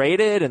gets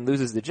traded and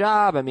loses the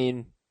job? I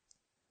mean,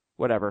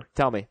 whatever.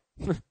 Tell me.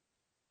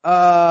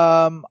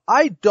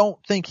 I don't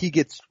think he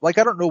gets, I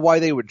don't know why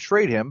they would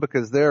trade him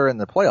because they're in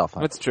the playoff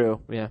hunt. That's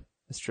true. Yeah,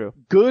 that's true.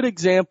 Good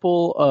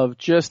example of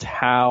just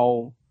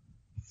how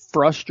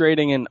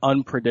frustrating and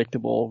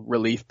unpredictable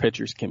relief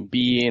pitchers can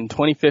be. In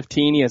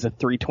 2015, he has a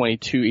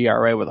 3.22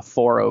 ERA with a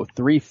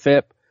 4.03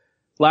 FIP.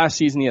 Last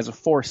season, he has a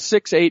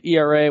 4.68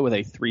 ERA with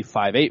a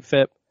 3.58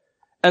 FIP.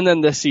 And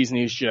then this season,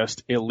 he's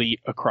just elite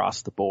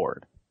across the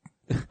board.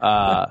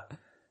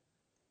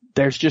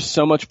 There's just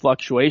so much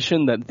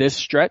fluctuation that this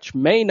stretch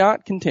may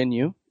not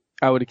continue.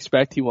 I would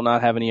expect he will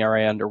not have an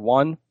ERA under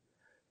 1,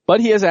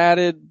 but he has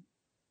added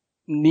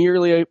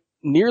nearly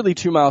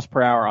 2 miles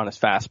per hour on his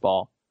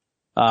fastball,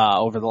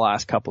 over the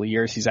last couple of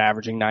years. He's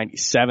averaging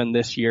 97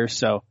 this year,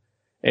 so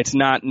it's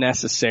not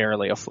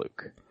necessarily a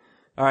fluke.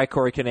 All right,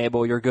 Corey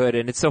Knebel, you're good.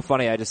 And it's so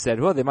funny. I just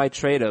said, well, they might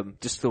trade him.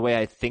 Just the way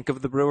I think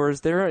of the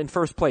Brewers, they're in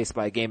first place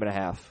by a game and a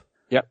half.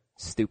 Yep.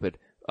 Stupid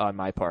on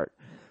my part.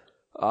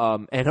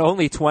 And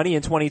only 20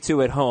 and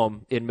 22 at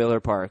home in Miller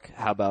Park.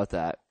 How about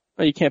that?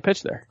 Well, you can't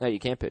pitch there. No, you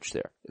can't pitch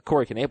there.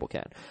 Corey Knebel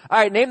can. All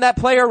right, name that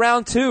player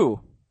round 2.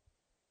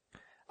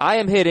 I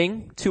am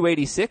hitting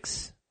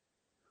 286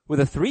 with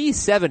a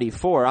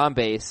 374 on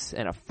base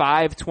and a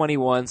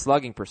 521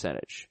 slugging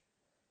percentage.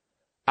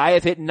 I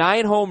have hit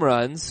 9 home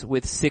runs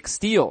with 6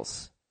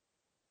 steals.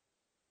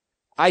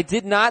 I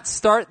did not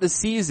start the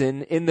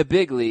season in the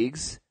big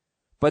leagues,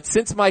 but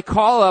since my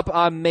call-up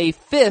on May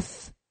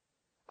 5th,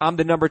 I'm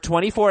the number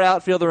 24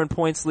 outfielder in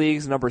points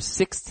leagues, number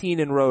 16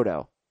 in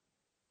roto.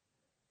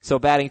 So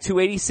batting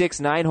 286,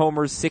 9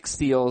 homers, 6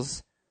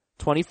 steals,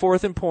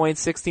 24th in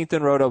points, 16th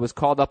in roto, was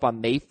called up on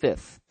May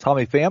 5th.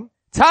 Tommy Pham?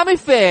 Tommy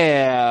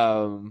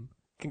Pham!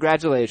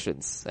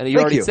 Congratulations. And you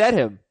already said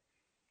him.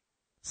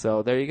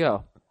 So there you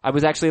go. I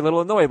was actually a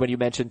little annoyed when you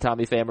mentioned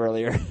Tommy Pham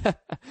earlier.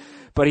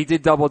 But he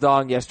did double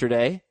dong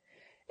yesterday.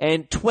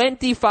 And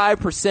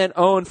 25%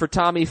 owned for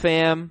Tommy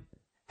Pham.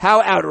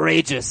 How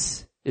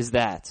outrageous is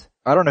that?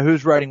 I don't know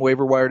who's writing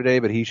waiver wire today,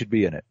 but he should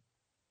be in it.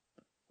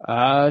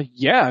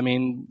 Yeah, I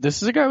mean,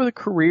 this is a guy with a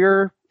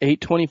career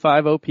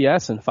 825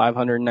 OPS and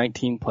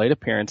 519 plate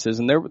appearances.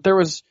 And there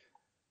was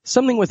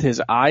something with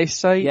his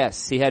eyesight.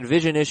 Yes, he had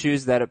vision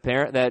issues that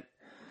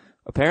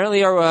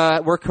apparently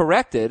were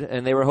corrected,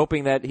 and they were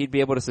hoping that he'd be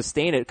able to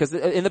sustain it. Because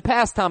in the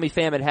past, Tommy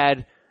Pham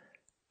had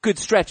good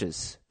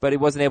stretches, but he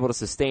wasn't able to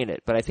sustain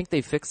it. But I think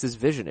they fixed his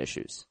vision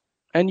issues.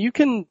 And you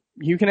can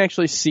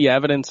actually see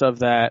evidence of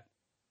that,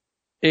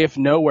 if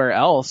nowhere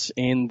else,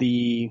 in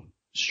the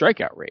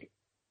strikeout rate,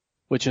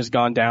 which has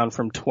gone down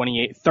from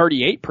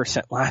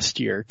 38% last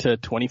year to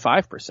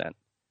 25%.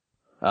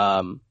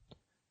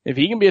 If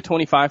he can be a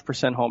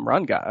 25% home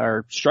run guy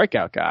or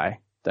strikeout guy,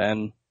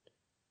 then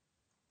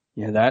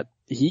that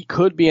he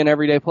could be an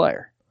everyday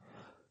player.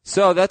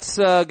 So that's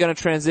going to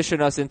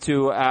transition us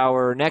into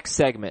our next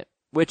segment,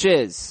 which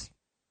is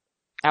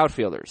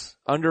outfielders.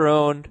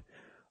 Underowned,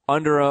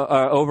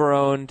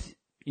 overowned,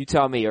 you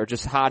tell me, or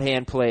just hot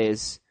hand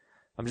plays.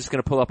 I'm just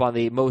going to pull up on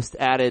the most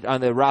added, on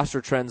the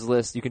roster trends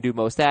list. You can do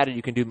most added,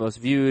 you can do most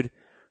viewed,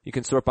 you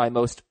can sort by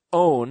most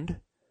owned.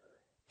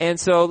 And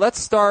so let's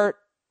start.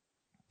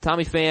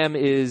 Tommy Pham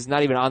is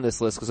not even on this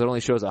list because it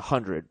only shows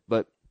 100,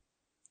 but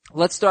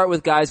let's start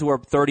with guys who are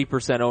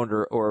 30% owned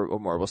or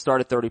more. We'll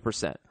start at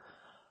 30%.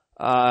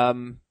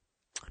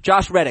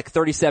 Josh Reddick,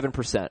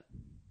 37%.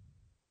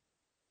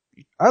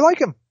 I like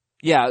him.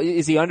 Yeah,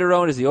 is he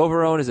underowned? Is he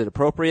overowned? Is it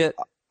appropriate?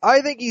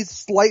 I think he's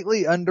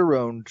slightly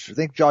underowned. I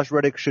think Josh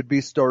Reddick should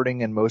be starting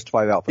in most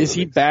 5 outfielders. Is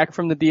he back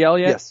from the DL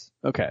yet? Yes.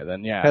 Okay,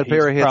 then yeah, Had a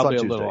pair of hits probably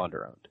on a little Tuesday.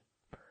 underowned.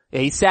 Yeah,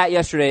 he sat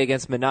yesterday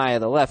against Minaya,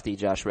 the lefty,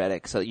 Josh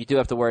Reddick, so you do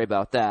have to worry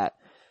about that.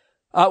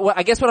 Well,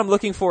 I guess what I'm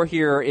looking for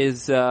here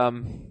is,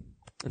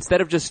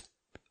 instead of just,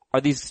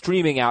 are these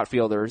streaming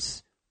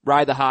outfielders,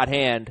 ride the hot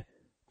hand,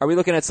 are we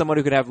looking at someone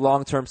who could have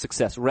long-term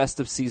success, rest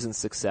of season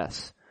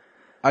success?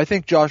 I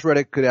think Josh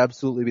Reddick could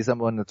absolutely be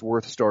someone that's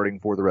worth starting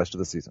for the rest of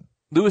the season.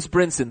 Lewis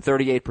Brinson,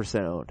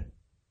 38% owned.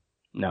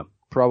 No.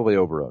 Probably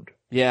overowned.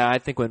 Yeah, I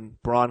think when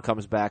Braun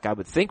comes back, I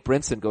would think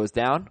Brinson goes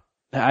down.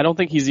 I don't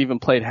think he's even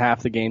played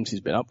half the games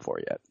he's been up for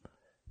yet.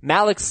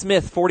 Malik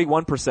Smith,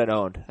 41%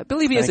 owned. I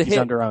believe he has a hit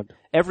underowned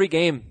every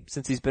game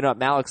since he's been up.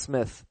 Malik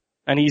Smith.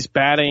 And he's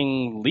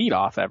batting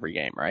leadoff every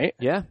game, right?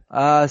 Yeah.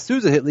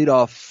 Souza hit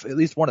leadoff at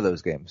least one of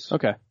those games.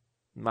 Okay.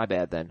 My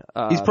bad then.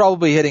 He's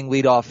probably hitting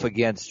leadoff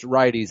against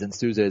righties and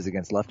Souza is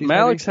against lefties.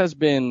 Malik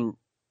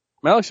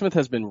Smith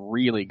has been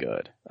really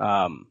good.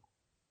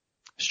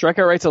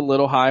 Strikeout rate's a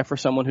little high for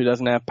someone who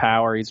doesn't have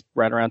power. He's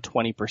right around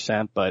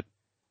 20%, but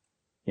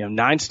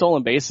 9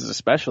 stolen bases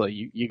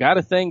especially. You got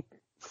to think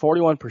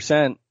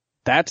 41%.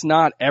 That's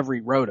not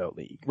every roto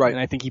league. Right. And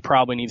I think he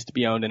probably needs to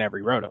be owned in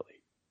every roto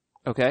league.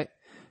 Okay.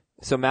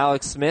 So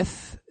Malik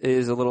Smith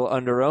is a little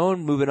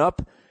under-owned. Moving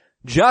up.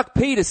 Jock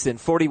Peterson,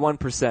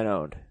 41%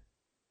 owned.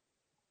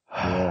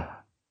 Yeah.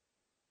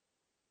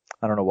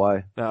 I don't know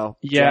why. No.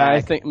 Yeah, Jack.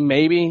 I think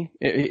maybe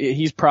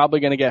he's probably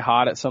going to get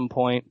hot at some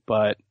point,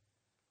 but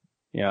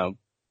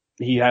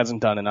he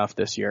hasn't done enough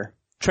this year.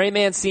 Trey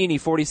Mancini,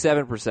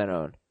 47%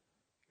 owned.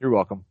 You're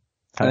welcome.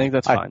 I think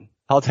that's fine.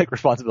 I'll take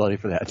responsibility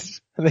for that.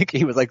 I think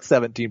he was like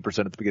 17%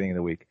 at the beginning of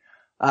the week.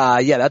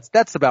 Yeah,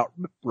 that's about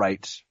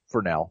right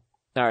for now.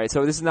 All right,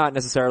 so this is not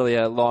necessarily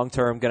a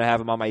long-term, going to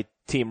have him on my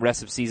team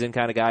rest of season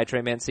kind of guy,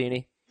 Trey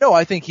Mancini? No,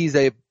 I think he's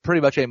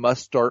pretty much a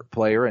must-start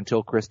player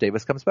until Chris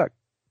Davis comes back.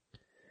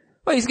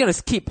 Well, he's going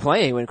to keep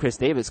playing when Chris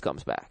Davis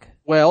comes back.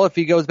 Well, if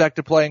he goes back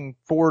to playing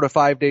 4 to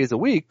 5 days a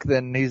week,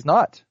 then he's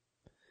not.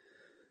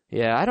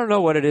 Yeah, I don't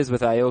know what it is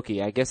with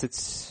Aoki. I guess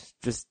it's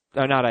just,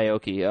 not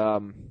Aoki,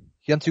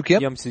 Hyun-Soo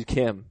Kim? Hyun-Soo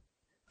Kim. I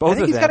Both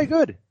think of he's them. kind of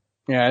good.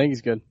 Yeah, I think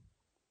he's good.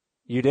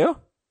 You do?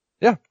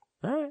 Yeah.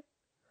 Alright.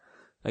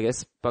 I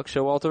guess Buck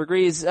Showalter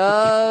agrees.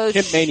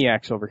 Chip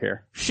Maniacs over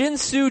here.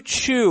 Shin-Soo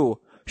Choo.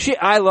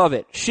 I love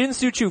it.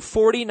 Shin-Soo Choo,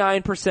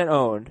 49%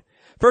 owned.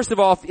 First of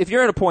all, if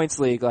you're in a points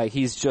league, like,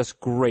 he's just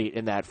great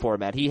in that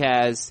format. He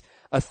has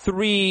a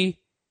 3,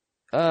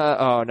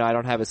 oh no, I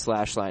don't have a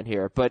slash line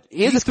here, but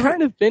He's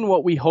kind of been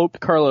what we hoped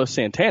Carlos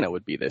Santana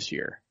would be this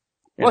year.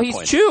 Well,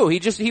 he's Choo.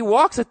 He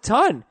walks a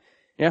ton.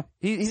 Yeah.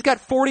 He's got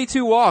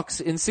 42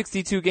 walks in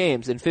 62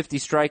 games and 50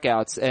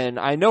 strikeouts, and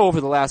I know over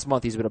the last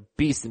month he's been a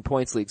beast in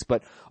points leagues,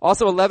 but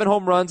also 11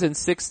 home runs and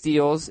 6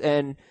 steals,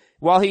 and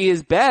while he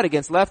is bad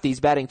against lefties,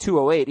 batting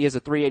 .208, he has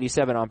a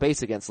 .387 on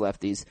base against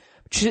lefties.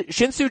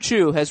 Shin-Soo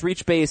Choo has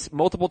reached base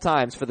multiple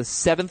times for the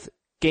 7th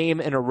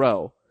game in a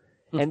row,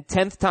 and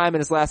 10th time in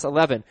his last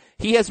 11.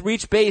 He has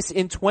reached base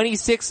in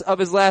 26 of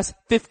his last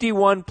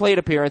 51 plate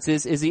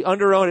appearances. Is he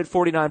under-owned at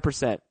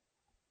 49%?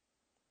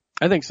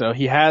 I think so.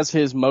 He has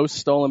his most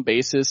stolen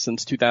bases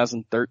since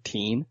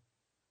 2013,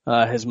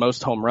 his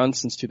most home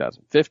runs since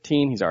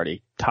 2015. He's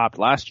already topped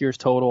last year's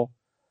total.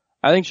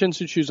 I think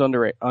Shin-Soo Choo's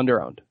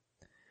under-owned.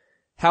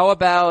 How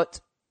about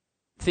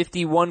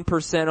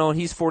 51% owned?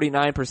 He's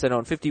 49%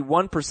 owned.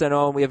 51%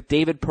 owned. We have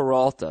David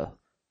Peralta.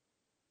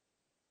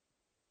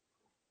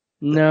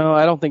 No,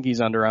 I don't think he's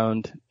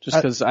under-owned. Just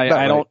because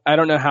I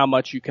don't know how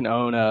much you can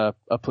own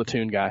a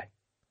platoon guy.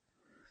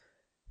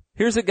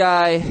 Here's a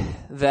guy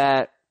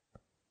that,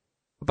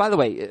 by the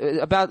way,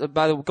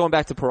 going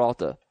back to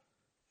Peralta,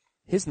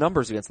 his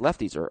numbers against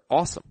lefties are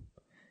awesome.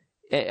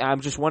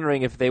 I'm just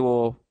wondering if they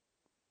will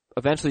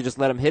eventually just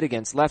let him hit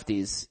against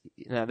lefties.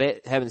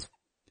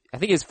 I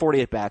think he has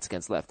 40 at-bats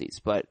against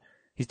lefties, but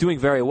he's doing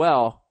very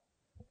well.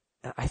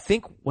 I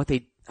think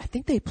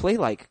they play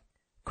like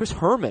Chris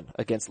Herman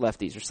against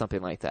lefties or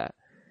something like that.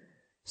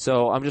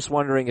 So I'm just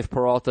wondering if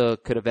Peralta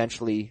could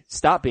eventually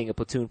stop being a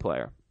platoon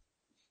player.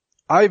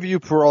 I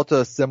view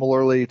Peralta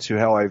similarly to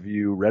how I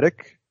view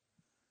Reddick.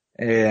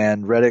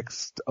 And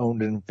Reddick's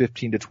owned in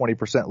 15 to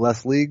 20%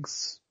 less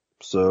leagues.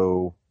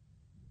 So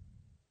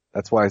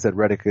that's why I said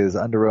Reddick is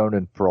under-owned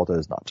and Peralta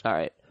is not. All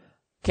right.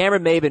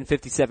 Cameron Maybin,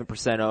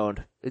 57%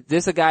 owned. Is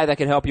this a guy that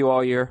can help you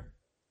all year?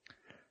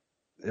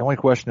 The only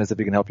question is if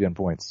he can help you in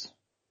points.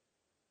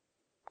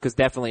 Because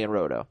definitely in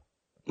Roto.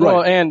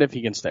 Well, Right. and if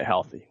he can stay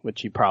healthy,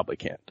 which he probably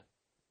can't.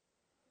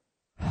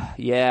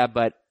 Yeah,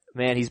 but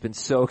man, he's been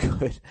so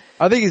good.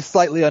 I think he's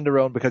slightly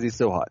under-owned because he's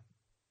so hot.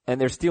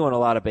 And they're stealing a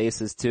lot of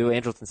bases too.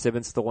 Andrelton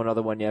Simmons stole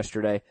another one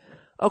yesterday.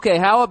 Okay,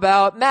 how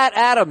about Matt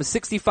Adams,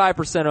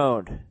 65%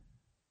 owned?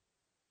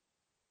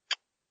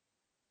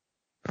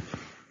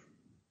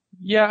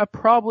 Yeah,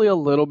 probably a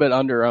little bit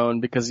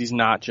under-owned because he's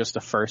not just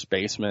a first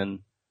baseman.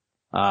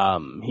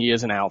 He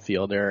is an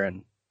outfielder,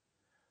 and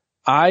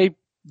I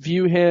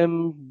view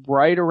him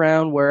right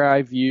around where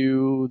I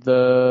view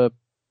the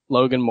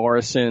Logan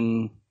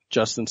Morrison,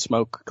 Justin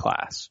Smoke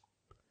class.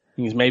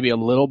 He's maybe a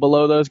little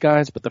below those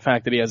guys, but the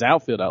fact that he has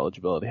outfield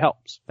eligibility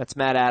helps. That's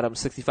Matt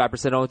Adams,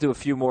 65% owned. Do a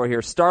few more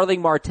here.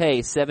 Starling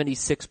Marte,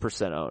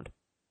 76% owned.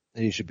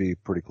 He should be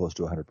pretty close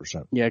to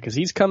 100%. Yeah, because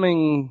he's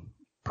coming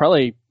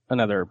probably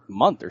another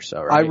month or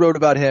so, right? I wrote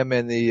about him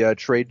in the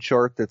trade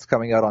chart that's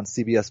coming out on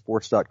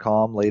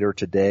CBSSports.com later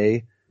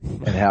today,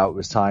 and how it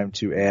was time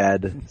to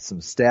add some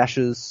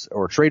stashes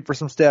or trade for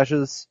some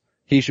stashes.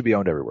 He should be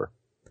owned everywhere.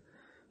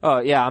 Oh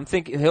yeah, I'm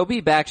thinking he'll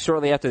be back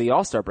shortly after the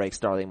All-Star break,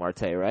 Starling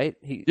Marte, right?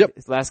 Yep.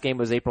 His last game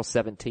was April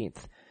 17th.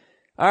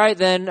 Alright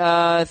then,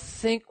 I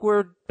think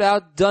we're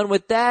about done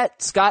with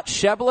that. Scott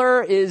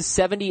Schebler is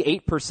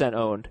 78%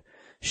 owned.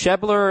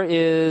 Schebler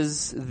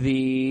is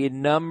the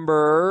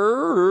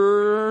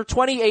number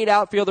 28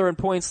 outfielder in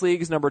points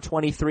leagues, number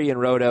 23 in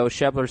Roto.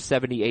 Schebler's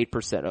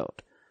 78%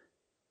 owned.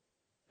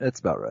 That's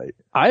about right.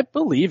 I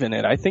believe in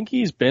it. I think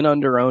he's been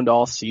under-owned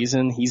all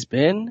season. He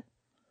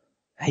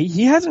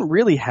hasn't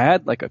really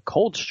had like a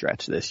cold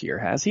stretch this year,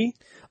 has he?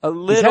 A He's had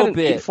little an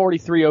bit.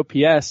 843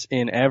 OPS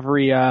in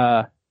every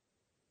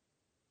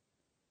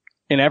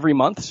in every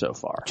month so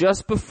far.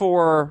 Just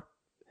before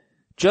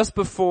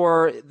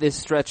this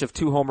stretch of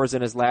 2 homers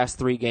in his last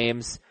 3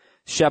 games,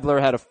 Schebler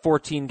had a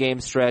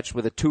 14-game stretch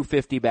with a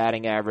 .250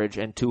 batting average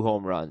and 2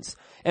 home runs.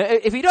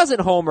 And if he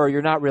doesn't homer,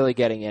 you're not really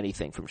getting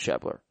anything from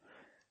Schebler.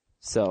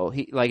 So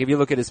if you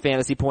look at his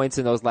fantasy points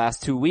in those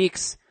last 2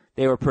 weeks,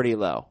 they were pretty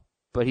low.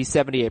 But he's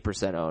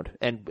 78% owned,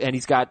 and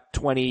he's got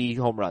 20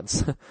 home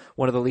runs.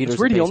 One of the leaders. It's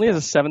weird. He only has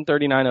a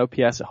 739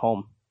 OPS at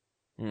home.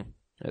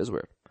 That is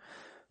weird.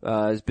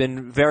 He's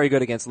been very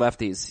good against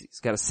lefties. He's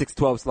got a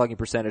 .612 slugging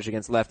percentage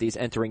against lefties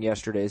entering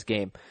yesterday's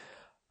game.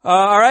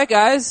 All right,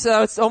 guys.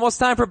 It's almost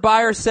time for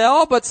buy or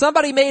sell, but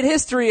somebody made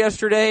history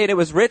yesterday, and it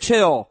was Rich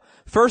Hill.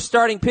 First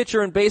starting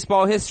pitcher in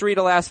baseball history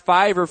to last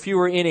 5 or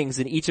fewer innings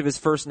in each of his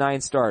first 9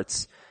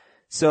 starts.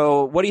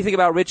 So what do you think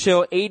about Rich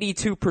Hill?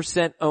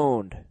 82%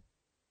 owned.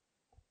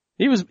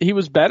 He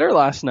was better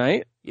last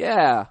night.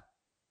 Yeah.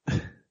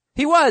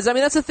 He was. I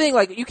mean, that's the thing.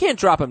 Like, you can't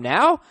drop him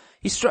now.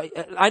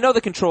 I know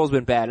the control's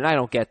been bad, and I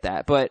don't get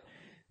that, but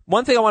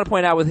one thing I want to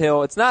point out with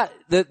Hill, it's not,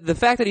 the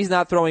fact that he's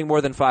not throwing more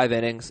than 5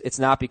 innings, it's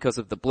not because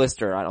of the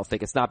blister, I don't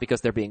think. It's not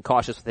because they're being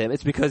cautious with him.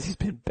 It's because he's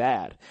been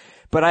bad.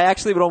 But I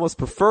actually would almost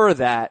prefer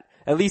that.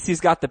 At least he's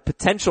got the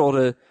potential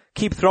to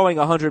keep throwing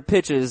 100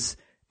 pitches,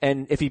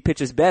 and if he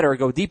pitches better,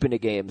 go deep into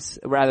games,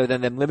 rather than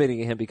them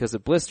limiting him because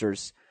of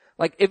blisters.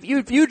 Like, if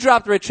you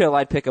dropped Rich Hill,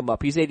 I'd pick him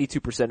up. He's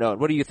 82%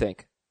 owned. What do you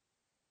think?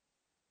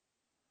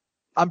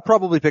 I'm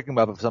probably picking him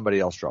up if somebody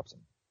else drops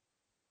him.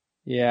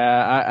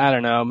 Yeah, I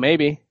don't know.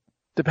 Maybe.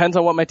 Depends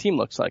on what my team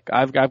looks like.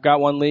 I've got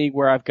one league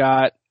where I've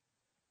got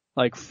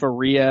like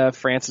Faria,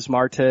 Francis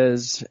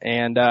Martez,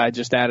 and I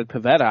just added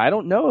Pivetta. I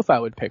don't know if I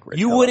would pick Rich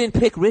Hill. You wouldn't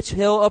pick Rich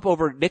Hill up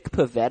over Nick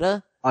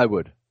Pivetta? I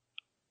would.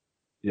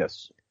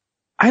 Yes.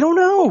 I don't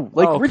know.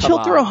 Like, Rich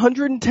Hill threw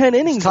 110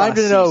 innings It's time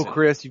to last know, season.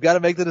 Chris. You've got to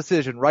make the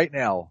decision right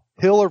now.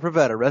 Hill or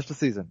Pivetta, rest of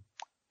the season.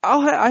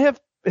 I have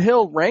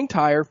Hill ranked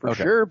higher for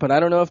sure, but I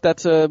don't know if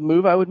that's a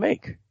move I would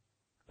make.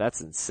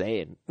 That's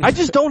insane. I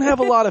just don't have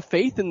a lot of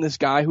faith in this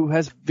guy who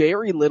has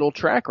very little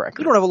track record.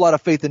 You don't have a lot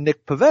of faith in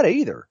Nick Pivetta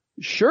either.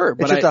 Sure,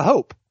 but it's just a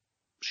hope.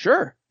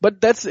 Sure. But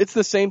it's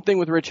the same thing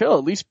with Rich Hill.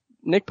 At least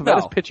Nick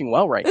Pivetta's pitching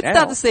well right now. It's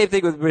not the same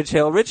thing with Rich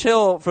Hill. Rich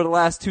Hill, for the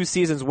last 2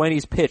 seasons, when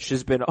he's pitched,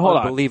 has been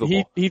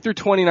unbelievable. He threw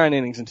 29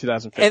 innings in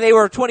 2015. And they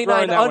were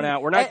 29. That one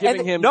out. We're not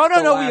giving him No,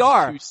 we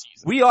are. 2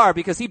 seasons. We are,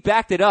 because he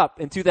backed it up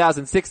in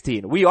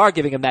 2016. We are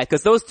giving him that,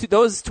 because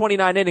those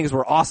 29 innings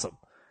were awesome.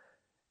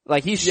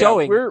 Like, he's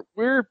showing.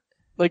 We're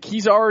like,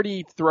 he's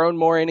already thrown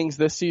more innings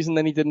this season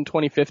than he did in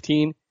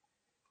 2015.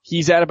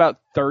 He's at about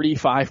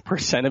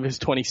 35% of his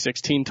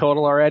 2016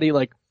 total already.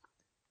 Like,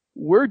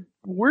 we're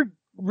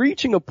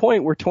reaching a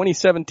point where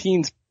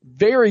 2017's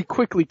very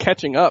quickly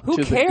catching up to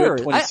the good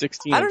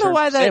 2016. I don't know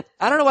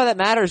why that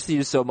matters to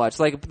you so much.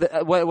 Like,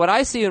 what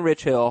I see in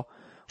Rich Hill.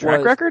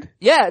 Track record?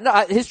 Yeah,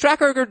 no, his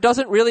track record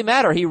doesn't really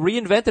matter. He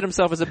reinvented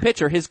himself as a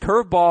pitcher. His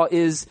curveball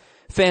is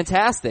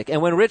fantastic.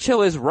 And when Rich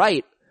Hill is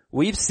right,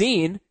 we've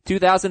seen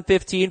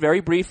 2015 very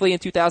briefly,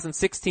 and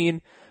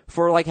 2016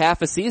 for like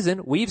half a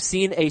season, we've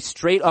seen a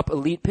straight up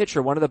elite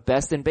pitcher, one of the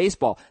best in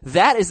baseball.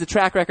 That is the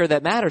track record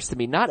that matters to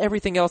me, not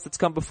everything else that's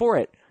come before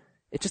it.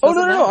 It just doesn't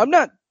matter.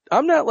 No,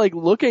 I'm not like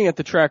looking at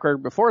the track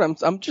record before it.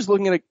 I'm just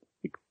looking at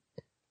it.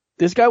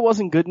 This guy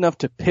wasn't good enough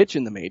to pitch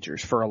in the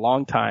majors for a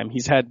long time.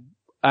 He's had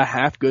a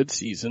half good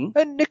season.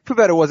 And Nick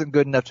Pivetta wasn't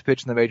good enough to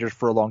pitch in the majors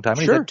for a long time.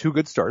 Sure. He's had 2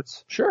 good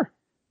starts. Sure.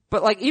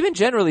 But like, even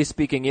generally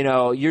speaking,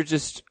 you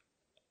just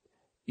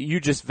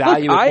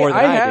value it more than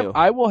I do.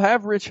 I will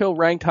have Rich Hill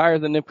ranked higher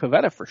than Nick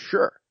Pivetta for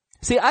sure.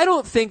 See, I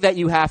don't think that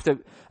you have to,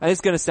 and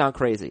it's gonna sound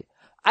crazy,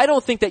 I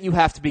don't think that you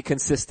have to be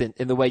consistent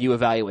in the way you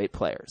evaluate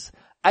players.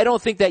 I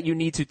don't think that you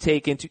need to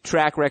take into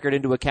track record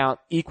into account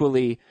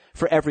equally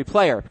for every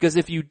player, because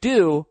if you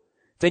do,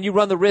 then you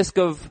run the risk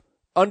of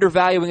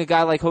undervaluing a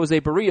guy like Jose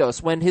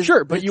Barrios when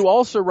but you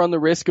also run the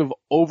risk of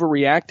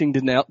overreacting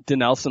to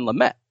Nelson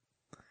Lamet.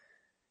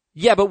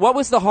 Yeah, but what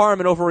was the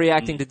harm in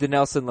overreacting to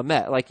Dinelson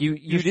Lamet? Like, you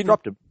didn't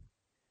dropped him.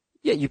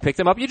 Yeah, you picked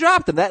him up, you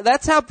dropped him.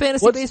 That's how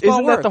fantasy baseball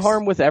isn't works. That the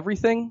harm with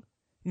everything?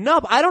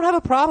 No, but I don't have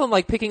a problem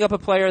like picking up a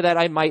player that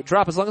I might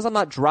drop, as long as I'm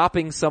not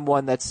dropping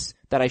someone that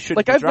I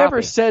shouldn't be I've dropping.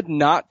 never said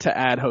not to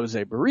add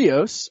Jose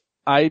Barrios.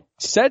 I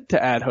said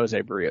to add Jose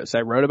Barrios.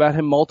 I wrote about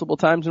him multiple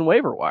times in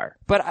waiver wire.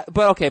 But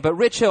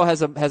Rich Hill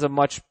has a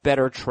much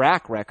better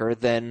track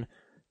record than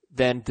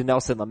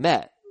Dinelson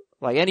Lamet.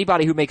 Like,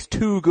 anybody who makes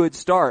 2 good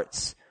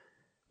starts,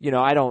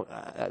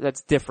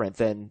 that's different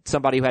than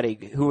somebody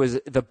who was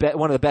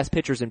one of the best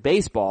pitchers in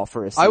baseball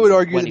for a season. I would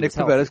argue that Nick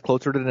Pivetta is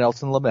closer to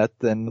Nelson Lamet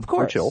than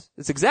Rich Hill.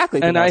 It's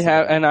exactly. And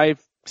I've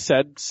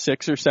said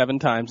 6 or 7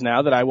 times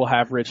now that I will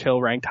have Rich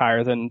Hill ranked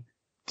higher than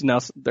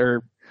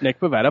Nick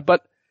Pivetta.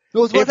 But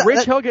if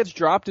Rich Hill gets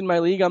dropped in my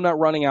league, I'm not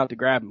running out to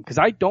grab him because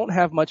I don't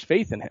have much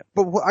faith in him.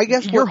 But I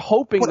guess you're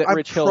hoping that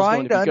Rich Hill is going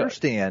to be good. What I'm trying to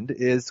understand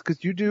is,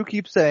 because you do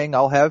keep saying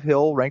I'll have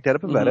Hill ranked ahead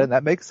of Pivetta, and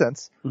that makes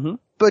sense. Mm-hmm.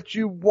 But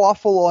you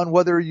waffle on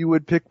whether you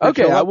would pick Rich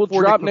Hill. Okay, I will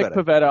drop Nick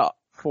Pivetta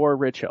for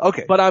Rich Hill.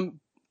 Okay. But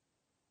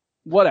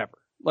whatever.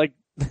 Like,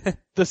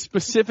 the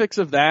specifics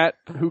of that,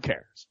 who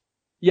cares?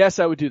 Yes,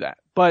 I would do that.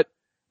 But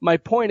my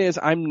point is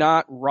I'm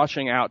not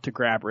rushing out to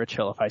grab Rich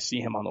Hill if I see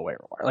him on the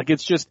waiver wire. Like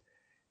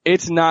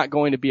it's not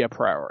going to be a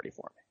priority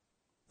for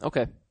me.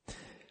 Okay.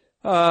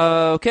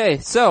 Okay,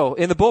 so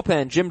in the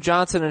bullpen, Jim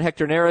Johnson and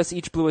Hector Neris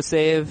each blew a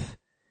save.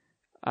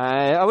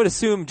 I would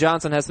assume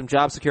Johnson has some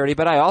job security,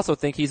 but I also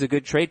think he's a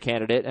good trade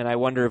candidate, and I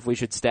wonder if we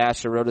should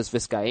stash Arodys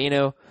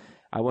Vizcaino.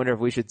 I wonder if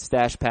we should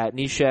stash Pat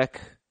Neshek.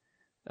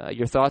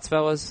 Your thoughts,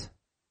 fellas?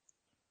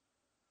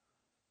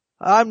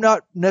 I'm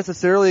not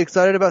necessarily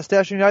excited about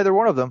stashing either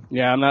one of them.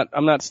 Yeah, I'm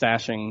not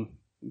stashing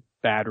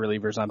bad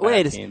relievers on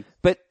bad teams.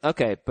 But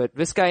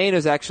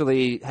Vizcaino's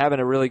actually having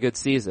a really good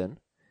season,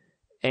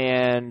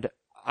 and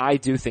I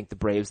do think the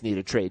Braves need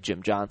to trade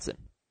Jim Johnson.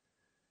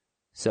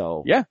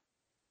 So. Yeah.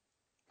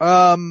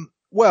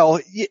 Well,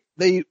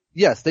 they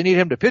need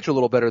him to pitch a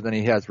little better than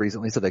he has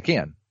recently so they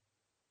can.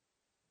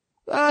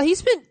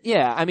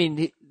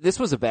 This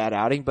was a bad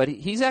outing, but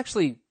he's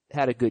actually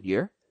had a good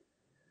year.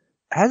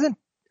 And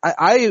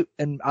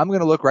I'm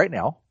gonna look right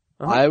now.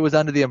 Uh-huh. I was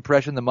under the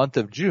impression the month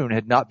of June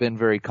had not been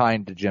very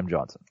kind to Jim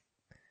Johnson.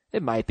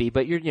 It might be,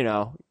 but you're,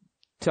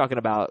 talking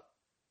about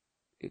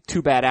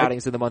 2 bad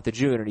outings in the month of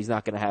June and he's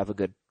not gonna have a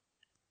good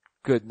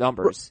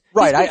numbers.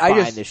 Right.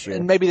 I this year.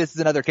 And maybe this is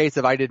another case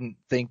of I didn't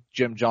think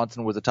Jim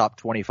Johnson was a top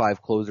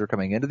 25 closer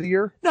coming into the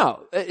year.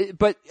 No,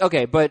 but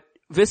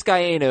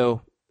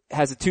Vizcaino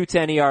has a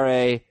 2.10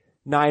 ERA,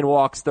 9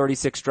 walks,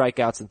 36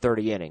 strikeouts in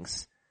 30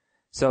 innings.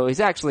 So he's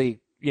actually,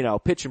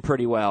 pitching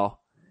pretty well.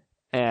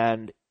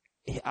 And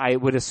I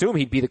would assume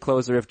he'd be the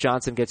closer if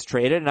Johnson gets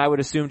traded, and I would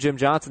assume Jim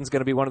Johnson's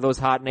going to be one of those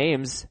hot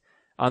names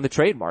on the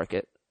trade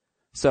market.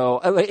 So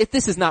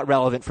this is not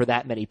relevant for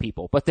that many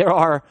people, but there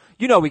are,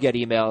 we get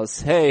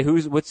emails. Hey, who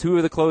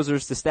are the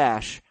closers to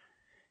stash?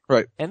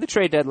 Right. And the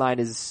trade deadline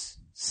is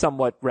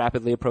somewhat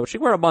rapidly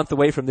approaching. We're a month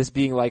away from this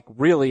being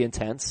really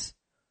intense.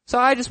 So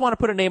I just want to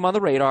put a name on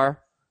the radar.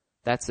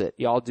 That's it.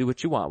 Y'all do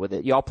what you want with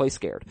it. Y'all play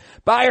scared.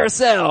 Buy or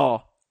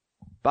sell.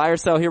 Buy or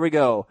sell. Here we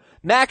go.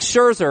 Max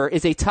Scherzer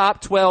is a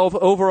top 12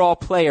 overall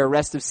player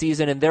rest of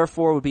season and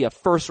therefore would be a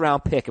first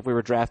round pick if we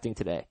were drafting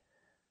today.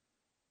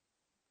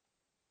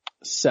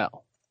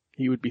 Sell.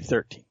 He would be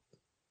 13.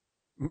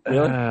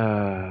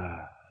 Really?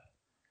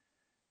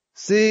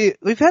 See,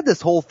 we've had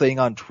this whole thing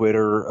on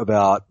Twitter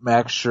about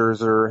Max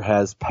Scherzer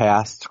has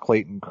passed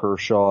Clayton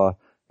Kershaw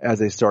as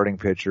a starting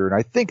pitcher, and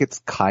I think it's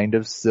kind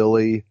of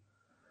silly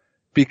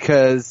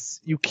because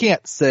you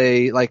can't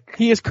say,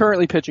 he is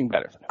currently pitching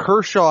better than him.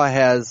 Kershaw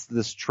has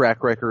this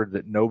track record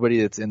that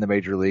nobody that's in the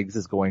major leagues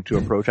is going to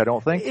approach, I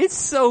don't think. It's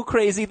so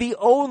crazy. The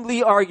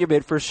only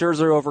argument for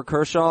Scherzer over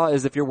Kershaw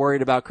is if you're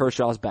worried about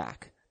Kershaw's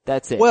back.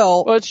 That's it.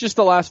 Well, it's just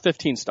the last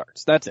 15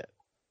 starts. That's it.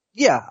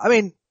 Yeah,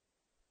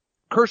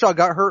 Kershaw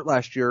got hurt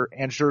last year,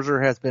 and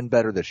Scherzer has been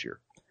better this year.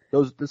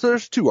 So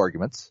there's 2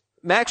 arguments.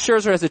 Max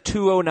Scherzer has a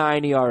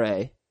 2.09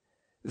 ERA.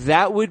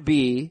 That would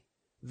be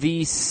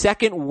the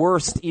second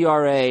worst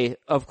ERA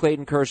of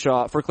Clayton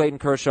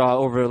Kershaw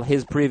over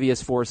his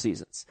previous 4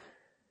 seasons.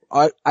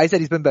 I said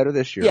he's been better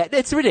this year. Yeah,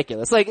 it's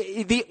ridiculous.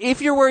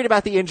 If you're worried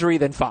about the injury,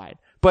 then fine.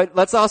 But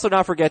let's also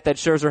not forget that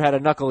Scherzer had a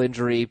knuckle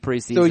injury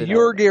preseason. So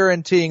you're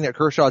guaranteeing that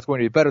Kershaw is going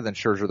to be better than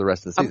Scherzer the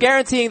rest of the season? I'm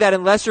guaranteeing that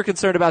unless you're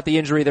concerned about the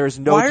injury, there is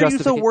no Why are you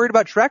so worried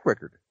about track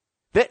record?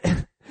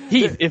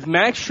 Heath, if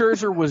Max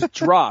Scherzer was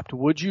dropped,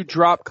 would you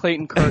drop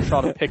Clayton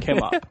Kershaw to pick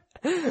him up?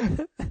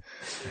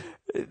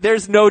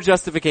 There's no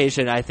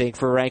justification, I think,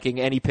 for ranking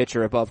any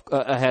pitcher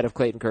ahead of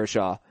Clayton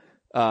Kershaw.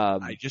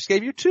 I just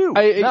gave you 2.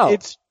 No.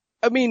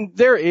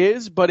 There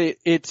is, but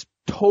it's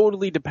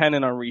totally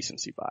dependent on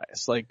recency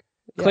bias.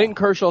 Clayton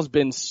Kershaw's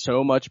been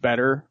so much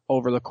better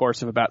over the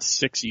course of about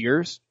 6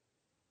 years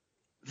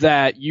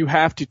that you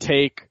have to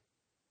take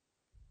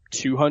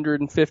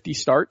 250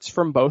 starts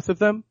from both of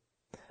them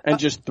and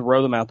just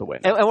throw them out the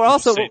window. And we're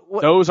also,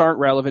 those aren't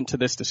relevant to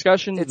this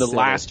discussion. The silly.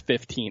 last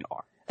 15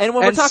 are. And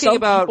when we're talking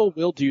about, people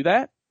will do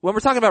that. When we're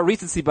talking about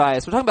recency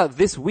bias, we're talking about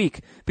this week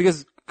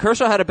because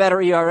Kershaw had a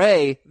better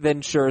ERA than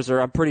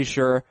Scherzer, I'm pretty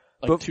sure.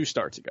 2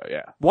 starts ago,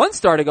 yeah. 1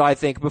 start ago, I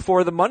think,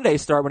 before the Monday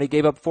start when he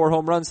gave up 4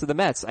 home runs to the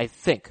Mets, I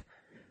think.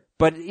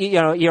 But,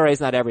 ERA is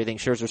not everything.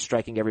 Scherzer's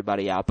striking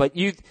everybody out. But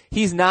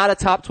he's not a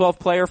top 12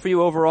 player for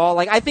you overall.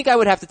 I think I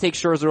would have to take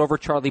Scherzer over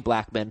Charlie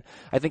Blackmon.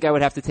 I think I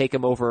would have to take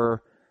him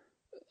over,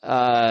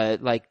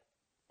 I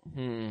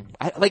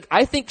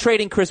think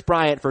trading Chris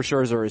Bryant for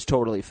Scherzer is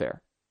totally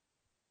fair.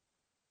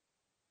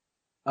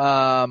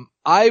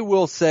 I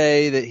will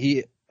say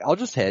that I'll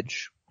just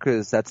hedge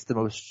because that's the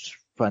most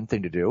fun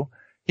thing to do.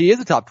 He is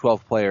a top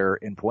 12 player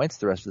in points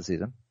the rest of the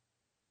season.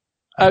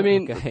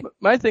 Okay.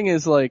 My thing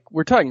is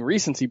we're talking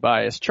recency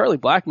bias. Charlie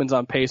Blackmon's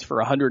on pace for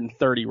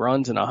 130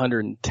 runs and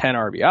 110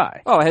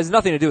 RBI. Oh, it has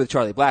nothing to do with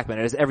Charlie Blackmon.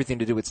 It has everything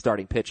to do with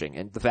starting pitching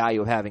and the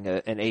value of having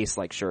an ace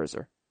like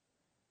Scherzer.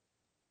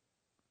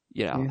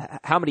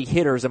 How many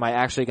hitters am I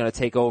actually going to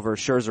take over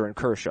Scherzer and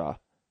Kershaw?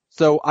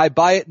 So I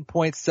buy it in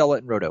points, sell it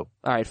in roto.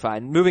 All right,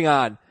 fine. Moving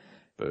on.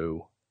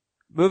 Boo.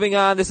 Moving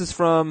on. This is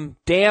from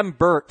Damn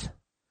Bert.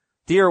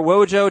 Dear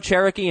Wojo,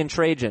 Cherokee, and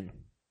Trajan.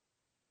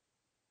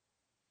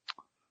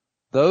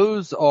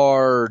 Those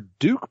are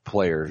Duke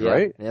players, Yeah,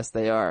 right? yes,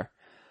 they are.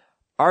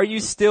 Are you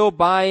still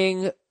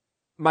buying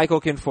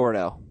Michael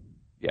Conforto?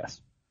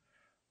 Yes.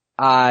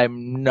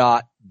 I'm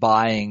not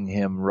buying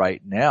him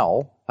right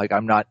now. Like,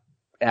 I'm not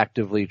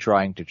actively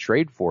trying to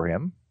trade for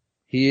him.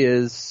 He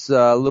is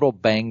a little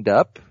banged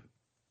up,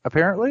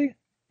 apparently.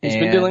 He's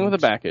been dealing with a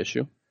back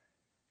issue.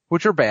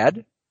 Which are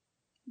bad.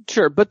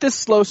 Sure, but this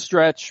slow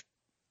stretch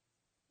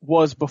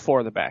was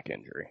before the back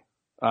injury.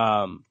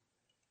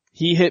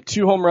 He hit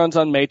 2 home runs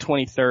on May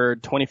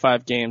 23rd,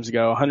 25 games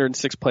ago,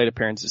 106 plate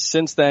appearances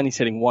since then. He's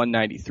hitting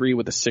 193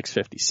 with a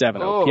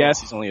 657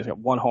 OPS. He's only got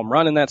 1 home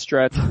run in that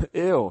stretch.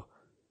 Ew.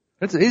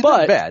 He's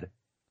not bad.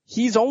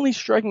 He's only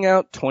striking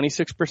out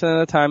 26% of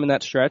the time in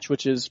that stretch,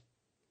 which is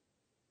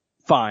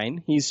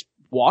fine. He's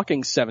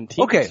walking 17% of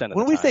the time. Okay,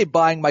 when we say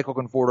buying Michael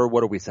Conforto,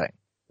 what are we saying?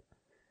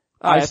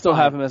 I still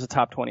have him as a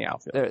top 20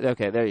 outfielder.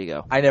 Okay, there you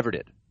go. I never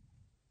did.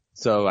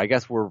 So I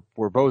guess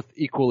we're both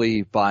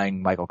equally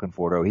buying Michael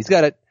Conforto. He's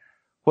got an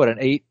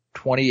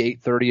 820,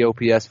 830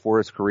 OPS for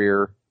his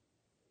career.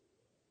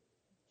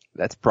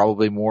 That's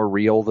probably more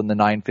real than the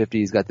 950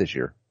 he's got this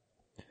year.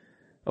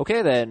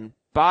 Okay then,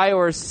 buy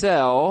or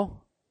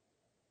sell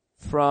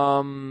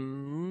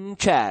from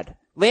Chad.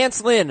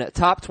 Lance Lynn,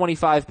 top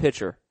 25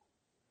 pitcher.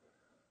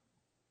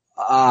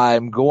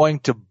 I'm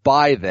going to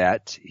buy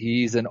that.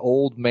 He's an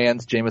old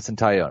man's Jameson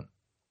Taillon.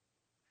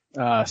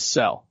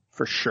 Sell,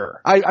 for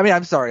sure. I mean,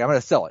 I'm sorry. I'm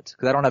going to sell it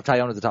because I don't have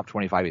Taillon as a top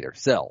 25 either.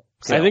 Sell.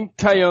 I think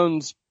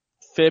Taillon's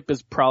FIP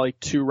is probably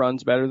 2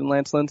 runs better than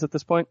Lance Lynn's at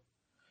this point.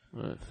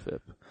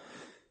 FIP.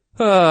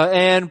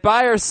 And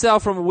buy or sell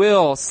from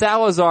Will.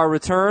 Salazar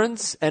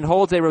returns and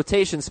holds a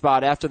rotation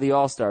spot after the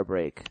All-Star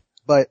break.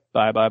 But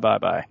Bye.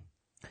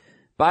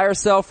 Buy or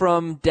sell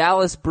from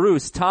Dallas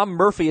Bruce. Tom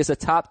Murphy is a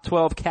top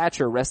 12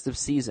 catcher rest of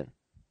season.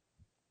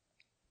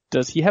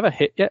 Does he have a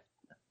hit yet?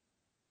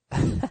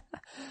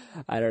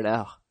 I don't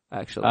know,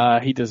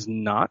 actually. He does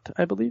not,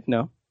 I believe.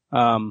 No.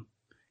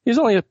 He's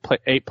only at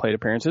 8 plate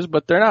appearances,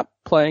 but they're not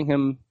playing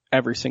him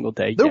every single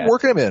day they're yet.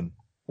 working him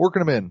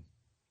in.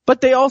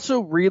 But they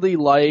also really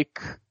like,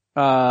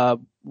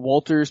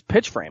 Walter's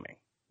pitch framing.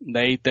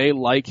 They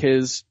like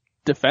his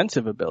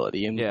defensive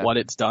ability and what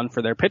it's done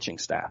for their pitching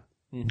staff.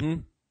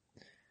 Mm-hmm.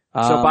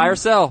 So buy or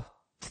sell?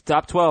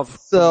 Top 12.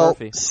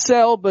 Murphy.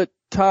 Sell, but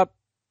top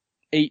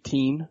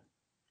 18.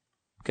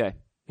 Okay.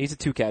 He's a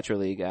 2-catcher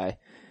league guy.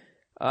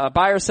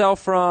 Buy or sell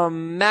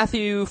from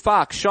Matthew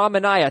Fox. Sean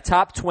Manaea,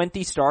 top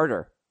 20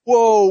 starter.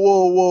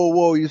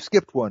 Whoa. You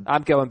skipped one.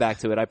 I'm going back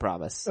to it, I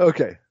promise.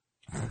 Okay.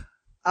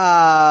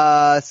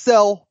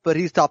 Sell, but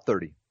he's top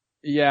 30.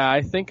 Yeah,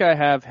 I think I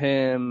have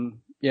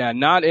him,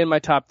 not in my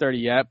top 30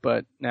 yet,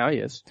 but now he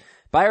is.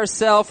 Buy or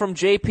sell from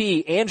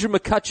JP. Andrew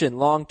McCutchen,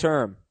 long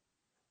term.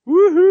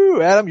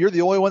 Woohoo! Adam, you're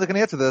the only one that can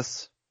answer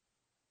this.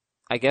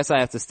 I guess I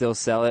have to still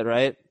sell it,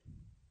 right?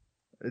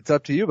 It's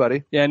up to you,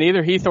 buddy. Yeah,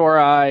 neither Heath or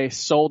I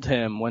sold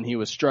him when he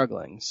was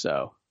struggling,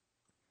 so.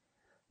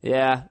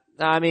 Yeah,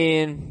 I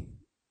mean,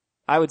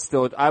 I would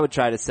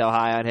try to sell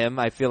high on him.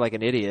 I feel like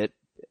an idiot,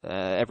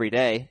 every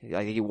day.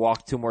 I think he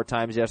walked 2 more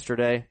times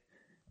yesterday.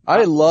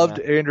 I loved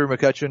Andrew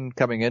McCutchen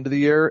coming into the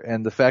year,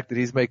 and the fact that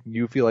he's making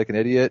you feel like an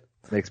idiot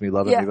makes me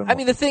love him even more. I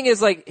mean, the thing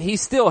is, like, he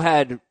still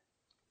had,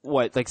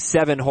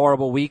 7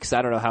 horrible weeks?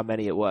 I don't know how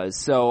many it was.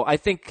 So I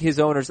think his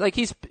owners,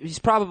 he's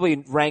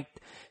probably ranked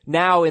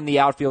now in the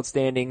outfield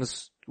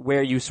standings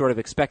where you sort of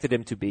expected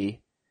him to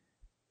be,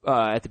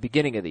 at the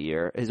beginning of the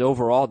year. His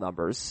overall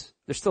numbers,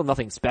 there's still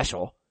nothing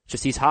special.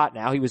 Just he's hot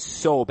now. He was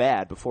so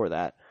bad before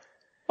that.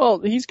 Well,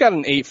 he's got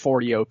an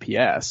 840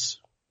 OPS.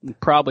 He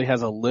probably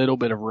has a little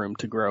bit of room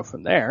to grow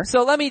from there.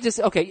 So let me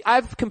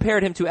I've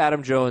compared him to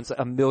Adam Jones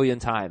a million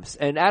times,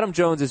 and Adam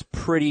Jones is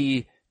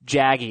pretty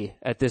jaggy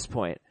at this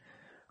point.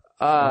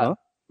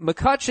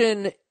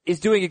 McCutchen is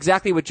doing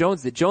exactly what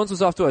Jones did. Jones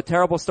was off to a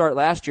terrible start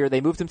last year.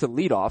 They moved him to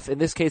leadoff. In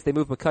this case, they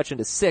moved McCutchen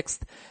to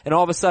 6th, and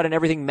all of a sudden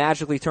everything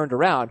magically turned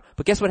around.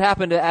 But guess what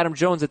happened to Adam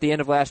Jones at the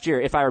end of last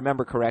year, if I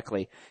remember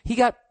correctly? He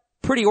got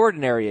pretty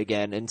ordinary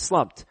again and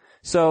slumped.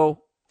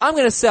 So I'm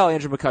going to sell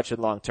Andrew McCutchen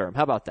long term.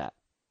 How about that?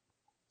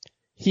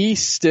 He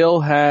still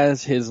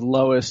has his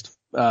lowest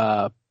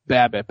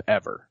BABIP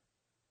ever.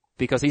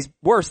 Because he's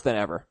worse than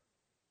ever.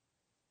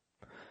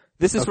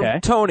 This is from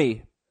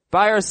Tony.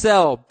 Buy or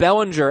sell,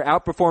 Bellinger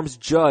outperforms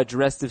Judge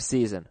rest of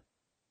season.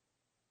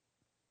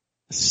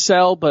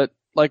 Sell, but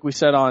like we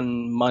said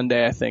on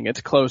Monday, I think it's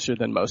closer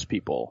than most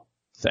people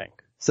think.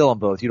 Sell them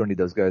both. You don't need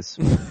those guys.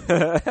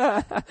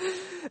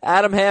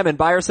 Adam Hammond,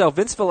 buy or sell,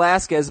 Vince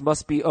Velasquez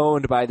must be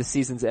owned by the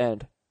season's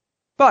end.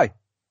 Buy.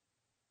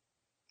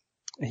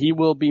 He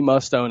will be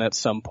must own at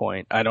some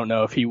point. I don't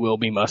know if he will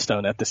be must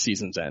own at the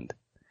season's end.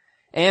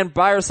 And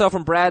buy or sell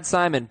from Brad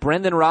Simon,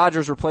 Brendan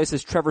Rodgers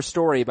replaces Trevor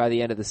Story by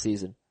the end of the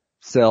season.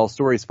 Sell.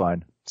 Story's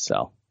fine.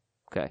 Sell.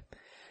 Okay.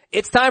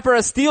 It's time for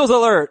a steals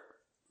alert.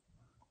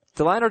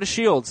 Delino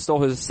DeShields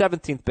stole his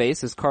 17th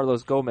base as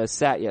Carlos Gomez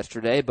sat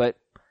yesterday, but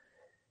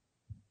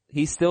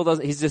he still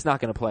doesn't, he's just not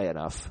going to play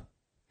enough.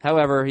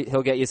 However,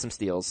 he'll get you some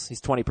steals.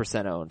 He's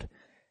 20% owned.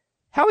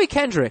 Howie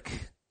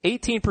Kendrick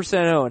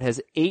 18% owned,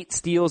 has 8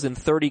 steals in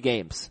 30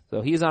 games.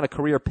 So he's on a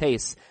career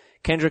pace.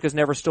 Kendrick has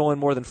never stolen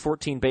more than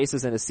 14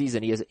 bases in a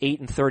season. He has 8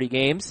 in 30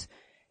 games.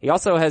 He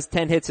also has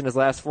 10 hits in his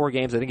last 4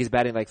 games. I think he's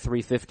batting like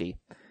 .350.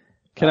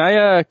 Can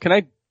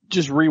I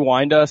just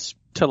rewind us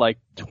to like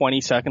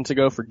 20 seconds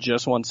ago for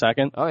just 1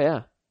 second? Oh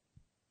yeah.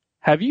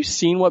 Have you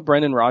seen what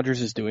Brendan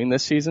Rodgers is doing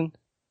this season?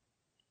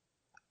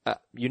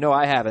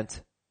 I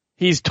haven't.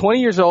 He's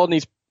 20 years old and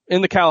he's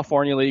in the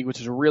California League,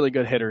 which is a really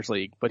good hitters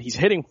league, but he's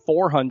hitting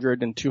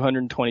 400 in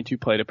 222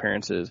 plate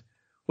appearances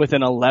with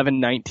an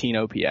 1119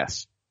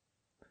 OPS.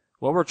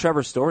 What were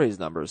Trevor Story's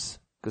numbers?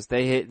 Because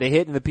they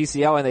hit in the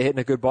PCL and they hit in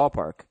a good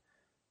ballpark.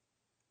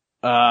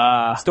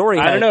 Story,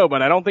 I don't know,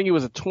 but I don't think he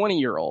was a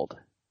 20-year-old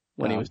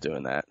when he No. was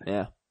doing that.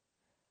 Yeah.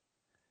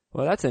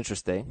 Well, that's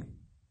interesting.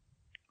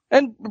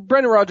 And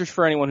Brendan Rodgers,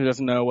 for anyone who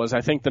doesn't know, was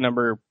I think the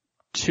number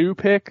 2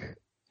 pick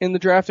in the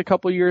draft a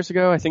couple of years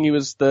ago. I think he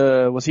was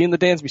he in the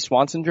Dansby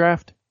Swanson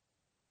draft?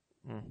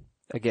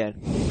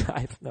 Again,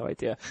 I have no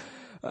idea.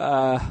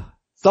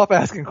 Stop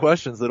asking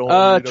questions that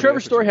don't. Trevor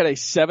Story had a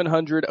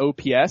 700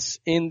 OPS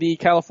in the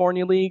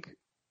California League.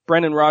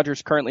 Brendan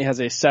Rodgers currently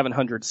has a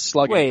 700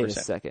 slugging Wait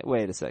percent.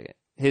 a second.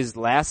 His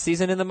last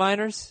season in the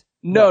minors?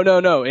 No,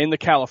 in the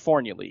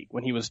California League.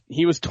 When he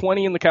was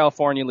 20 in the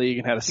California League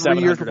and had a 700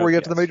 3 years before he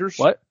got to the OPS. majors?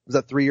 What? Was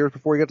that 3 years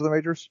before he got to the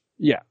majors?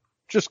 Yeah.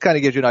 Just kind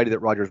of gives you an idea that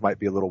Rodgers might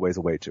be a little ways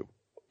away too.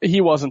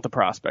 He wasn't the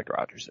prospect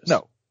Rodgers is.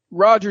 No.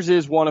 Rodgers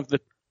is one of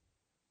the,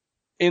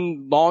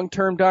 in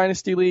long-term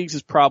dynasty leagues,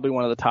 is probably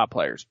one of the top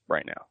players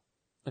right now.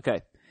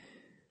 Okay.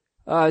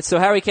 So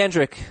Harry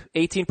Kendrick,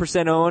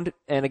 18% owned,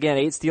 and again,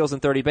 8 steals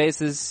and 30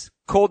 bases.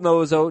 Cold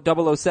Nose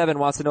 007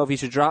 wants to know if he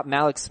should drop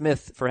Malik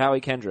Smith for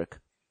Howie Kendrick.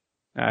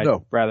 I'd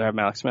No. rather have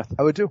Malik Smith.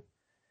 I would too.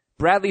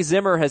 Bradley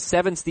Zimmer has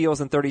 7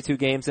 steals in 32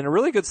 games and a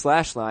really good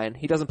slash line.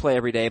 He doesn't play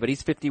every day, but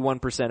he's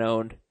 51%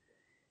 owned.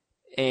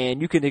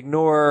 And you can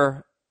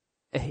ignore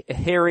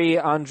Harry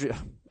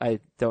I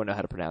don't know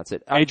how to pronounce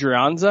it.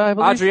 Adrianza, I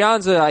believe?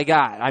 Adrianza I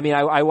got. I mean,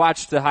 I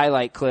watched the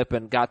highlight clip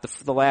and got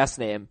the last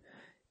name.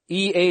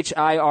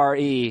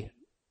 Ehire.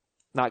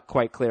 Not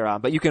quite clear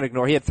on, but you can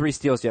ignore. He had 3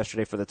 steals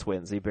yesterday for the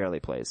Twins. He barely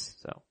plays,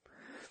 so.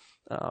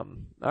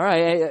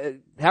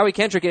 Alright. Howie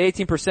Kendrick at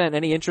 18%.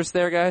 Any interest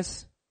there,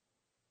 guys?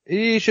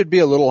 He should be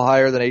a little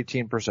higher than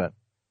 18%.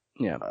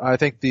 Yeah. I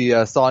think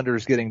the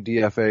Saunders getting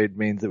DFA'd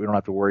means that we don't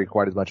have to worry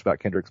quite as much about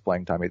Kendrick's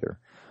playing time either.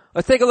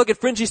 Let's take a look at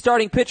fringy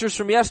starting pitchers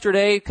from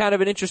yesterday. Kind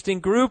of an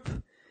interesting group.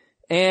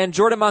 And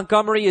Jordan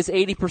Montgomery is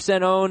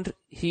 80% owned.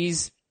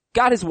 He's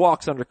got his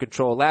walks under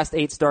control. Last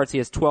 8 starts, he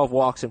has 12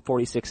 walks in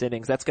 46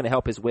 innings. That's going to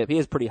help his whip. He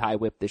has pretty high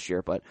whip this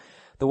year, but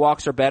the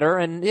walks are better.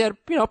 And he had,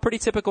 pretty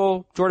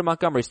typical Jordan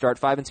Montgomery start.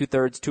 5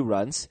 2/3, 2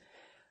 runs.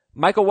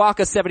 Michael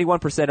Wacha,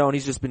 71% owned.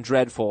 He's just been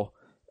dreadful.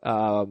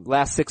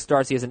 Last 6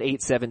 starts, he has an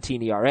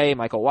 8.17 ERA.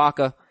 Michael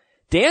Wacha.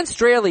 Dan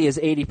Straley is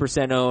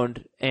 80%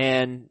 owned,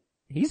 and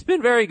he's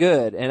been very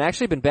good, and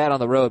actually been bad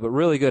on the road, but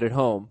really good at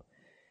home.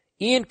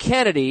 Ian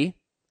Kennedy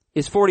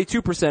is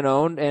 42%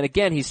 owned, and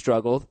again, he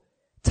struggled.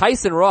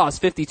 Tyson Ross,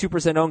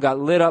 52% owned, got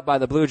lit up by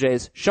the Blue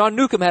Jays. Sean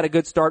Newcomb had a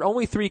good start,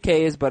 only 3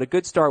 Ks, but a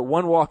good start,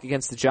 1 walk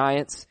against the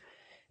Giants.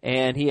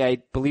 And he, I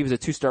believe, is a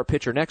 2-start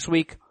pitcher next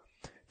week.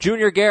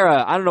 Junior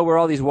Guerra, I don't know where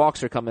all these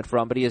walks are coming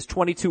from, but he has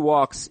 22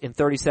 walks in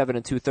 37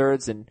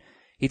 2/3, and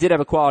he did have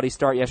a quality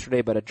start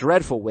yesterday, but a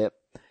dreadful whip.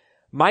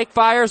 Mike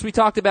Fiers, we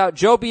talked about.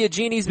 Joe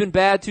Biagini's been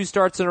bad 2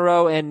 starts in a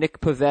row, and Nick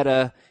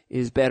Pivetta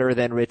is better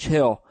than Rich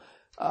Hill.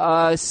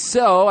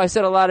 So I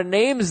said a lot of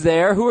names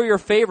there. Who are your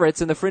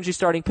favorites in the fringy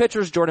starting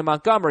pitchers? Jordan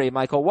Montgomery,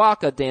 Michael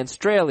Wacha, Dan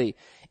Straley,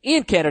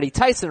 Ian Kennedy,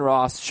 Tyson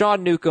Ross,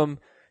 Sean Newcomb,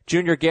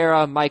 Junior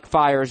Guerra, Mike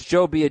Fiers,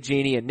 Joe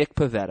Biagini, and Nick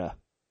Pivetta.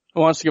 Who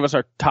wants to give us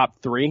our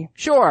top 3?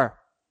 Sure.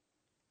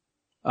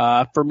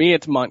 For me,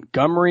 it's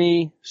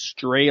Montgomery,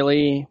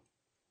 Straley,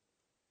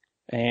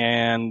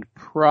 and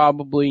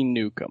probably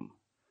Newcomb.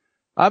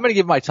 I'm going to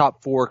give my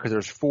top 4 because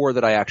there's 4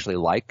 that I actually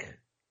like.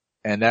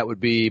 And that would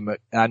be,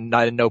 I'm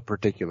not in no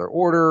particular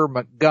order,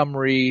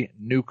 Montgomery,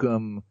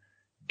 Newcomb,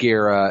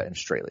 Guerra, and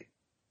Straley.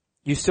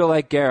 You still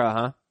like Guerra,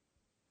 huh?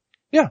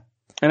 Yeah.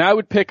 And I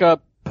would pick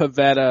up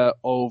Pivetta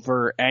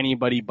over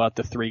anybody but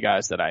the 3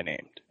 guys that I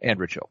named. And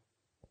Rich Hill.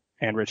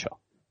 And Rich Hill.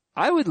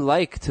 I would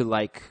like to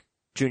like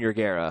Junior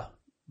Guerra,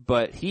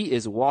 but he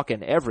is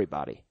walking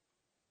everybody.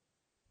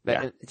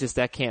 That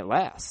can't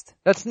last.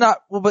 That's not,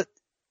 well, but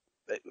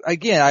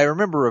again, I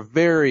remember a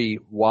very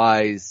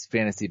wise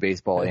fantasy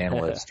baseball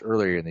analyst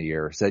earlier in the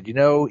year said,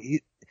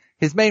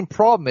 his main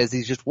problem is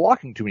he's just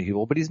walking too many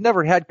people, but he's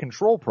never had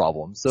control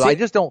problems. So I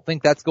just don't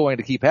think that's going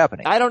to keep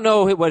happening. I don't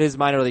know what his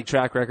minor league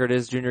track record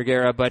is, Junior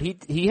Guerra, but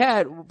he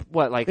had,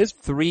 his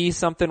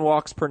 3-something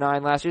walks per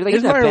 9 last year. Like,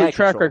 his minor league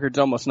track record's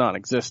almost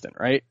non-existent,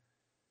 right?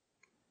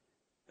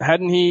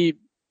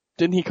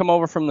 Didn't he come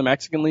over from the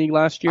Mexican League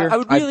last year? I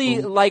would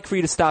really like for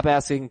you to stop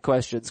asking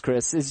questions,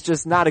 Chris. It's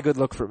just not a good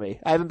look for me.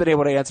 I haven't been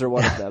able to answer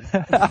one of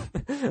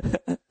them.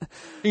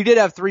 He did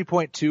have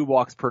 3.2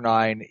 walks per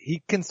 9.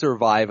 He can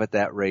survive at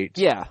that rate.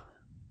 Yeah.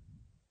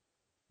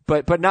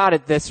 But not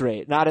at this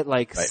rate. Not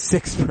at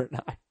 6 per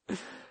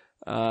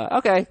 9.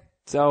 Okay.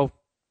 So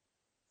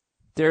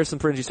there's some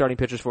fringy starting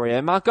pitchers for you.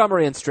 And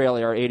Montgomery and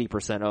Straley are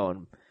 80%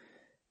 owned.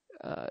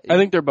 I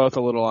think they're both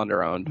a little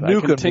under-owned.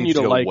 Newcomb I continue needs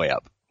to to go like way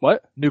up.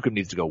 What? Newcomb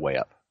needs to go way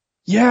up.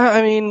 Yeah,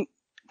 I mean,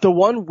 the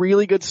one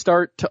really good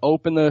start to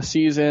open the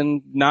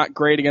season, not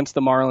great against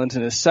the Marlins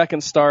in his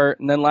second start,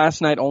 and then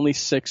last night only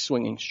 6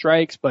 swinging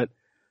strikes, but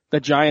the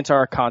Giants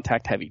are a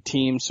contact-heavy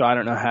team, so I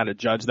don't know how to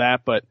judge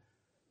that, but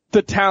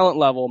the talent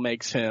level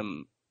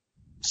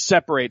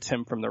separates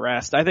him from the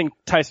rest. I think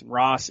Tyson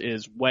Ross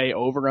is way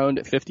over-owned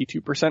at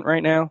 52%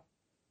 right now.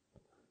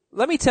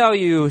 Let me tell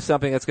you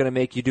something that's going to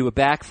make you do a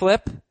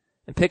backflip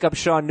and pick up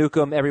Sean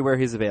Newcomb everywhere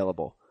he's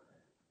available.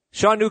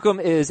 Sean Newcomb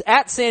is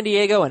at San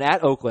Diego and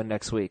at Oakland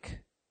next week.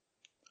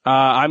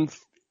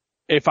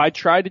 If I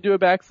tried to do a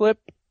backflip,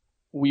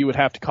 we would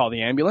have to call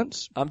the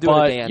ambulance. I'm doing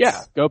a dance.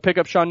 Yeah, go pick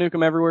up Sean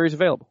Newcomb everywhere he's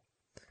available.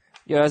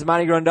 Yeah,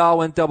 Yasmani Grandal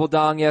went double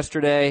dong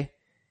yesterday.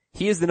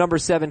 He is the number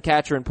 7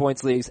 catcher in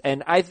points leagues,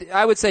 and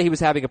I would say he was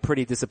having a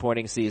pretty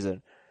disappointing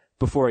season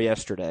before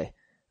yesterday.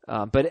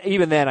 But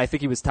even then, I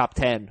think he was top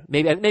 10.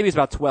 Maybe he was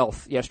about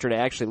 12th yesterday.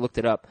 I actually looked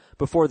it up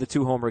before the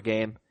 2-homer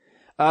game.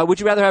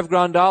 Would you rather have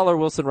Grandal or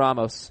Wilson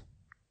Ramos?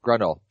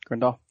 Grandal.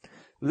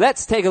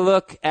 Let's take a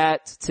look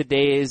at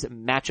today's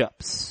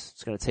matchups.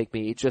 It's going to take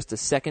me just a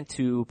second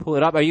to pull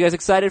it up. Are you guys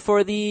excited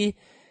for the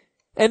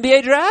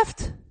NBA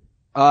draft?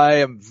 I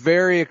am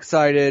very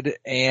excited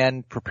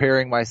and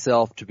preparing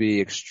myself to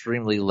be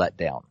extremely let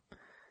down.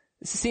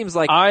 This seems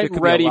like I'm could be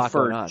a ready lot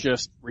going for on.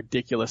 just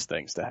ridiculous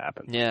things to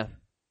happen.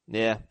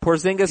 Yeah.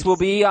 Porzingis will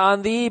be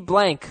on the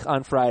blank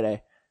on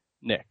Friday.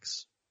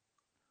 Knicks.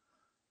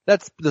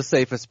 That's the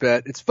safest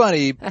bet. It's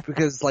funny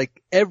because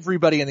like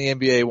everybody in the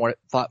NBA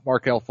thought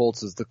Markelle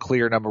Fultz is the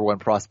clear number 1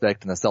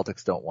 prospect and the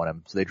Celtics don't want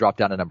him. So they dropped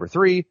down to number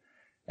 3.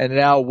 And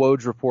now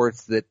Woj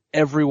reports that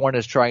everyone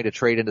is trying to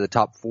trade into the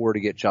top 4 to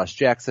get Josh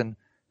Jackson,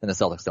 and the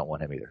Celtics don't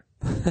want him either.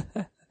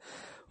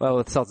 Well,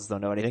 the Celtics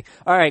don't know anything.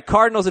 All right,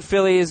 Cardinals at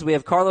Phillies. We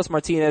have Carlos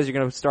Martinez. You're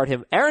going to start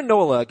him. Aaron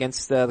Nola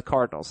against the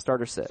Cardinals.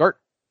 Starter sit.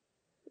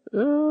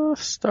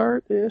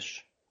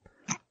 Start-ish.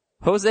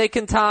 Jose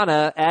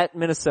Quintana at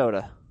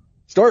Minnesota.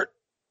 Start.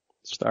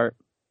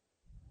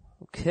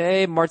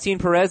 Okay, Martin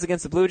Perez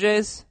against the Blue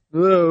Jays.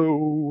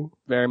 Oh,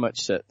 very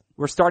much sit.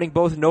 We're starting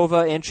both Nova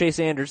and Chase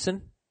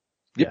Anderson.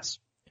 Yes.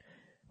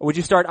 Would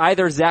you start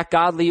either Zach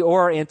Godley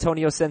or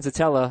Antonio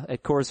Senzatella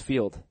at Coors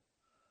Field?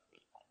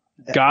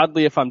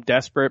 Godley if I'm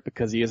desperate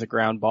because he is a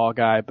ground ball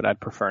guy, but I'd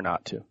prefer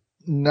not to.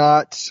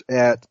 Not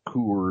at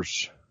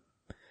Coors.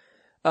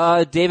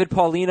 David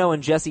Paulino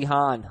and Jesse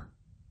Hahn.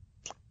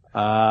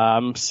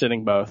 I'm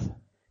sitting both.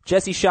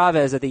 Jesse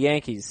Chavez at the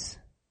Yankees.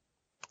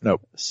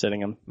 Nope.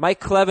 Sitting him. Mike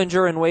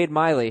Clevenger and Wade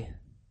Miley.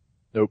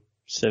 Nope.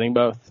 Sitting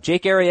both.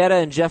 Jake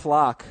Arrieta and Jeff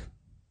Locke.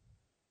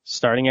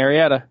 Starting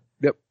Arrieta.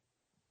 Yep.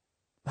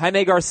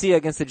 Jaime Garcia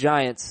against the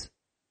Giants.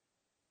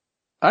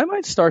 I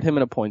might start him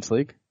in a points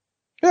league.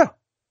 Yeah.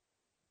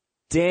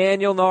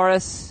 Daniel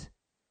Norris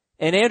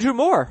and Andrew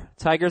Moore,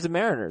 Tigers and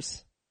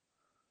Mariners.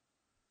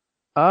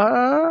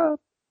 No.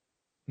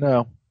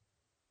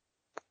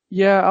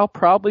 Yeah, I'll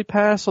probably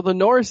pass. Although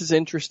Norris is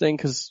interesting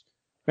because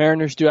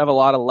Mariners do have a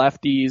lot of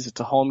lefties.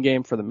 It's a home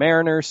game for the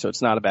Mariners, so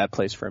it's not a bad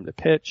place for him to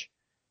pitch.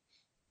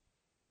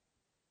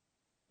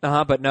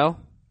 But no.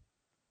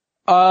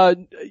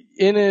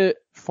 In a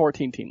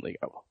 14-team league,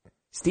 I will.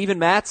 Steven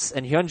Matz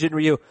and Hyunjin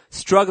Ryu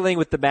struggling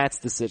with the Matz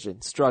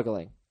decision.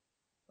 Struggling.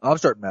 I'm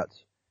starting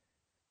Mets.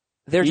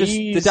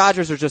 The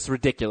Dodgers are just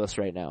ridiculous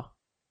right now.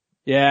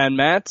 Yeah, and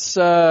Matt's,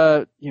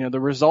 the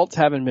results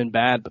haven't been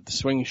bad, but the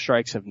swinging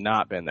strikes have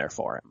not been there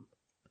for him.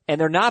 And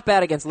they're not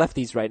bad against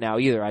lefties right now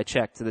either, I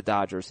checked, to the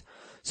Dodgers.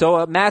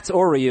 So, Matz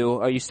or Ryu,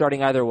 are you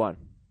starting either one?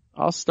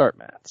 I'll start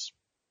Matt's.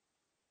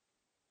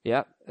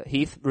 Yeah.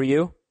 Heath,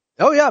 Ryu?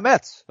 Oh yeah,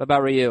 Mets. What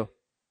about Ryu?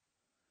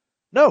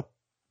 No,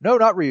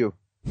 not Ryu.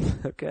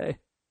 Okay.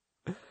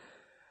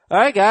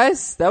 Alright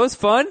guys, that was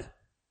fun.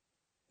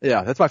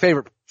 Yeah, that's my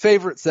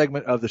favorite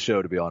segment of the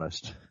show, to be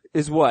honest.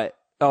 Is what?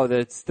 Oh,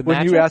 that's the when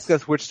matchups? you ask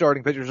us which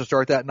starting pitchers to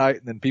start that night,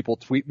 and then people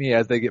tweet me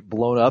as they get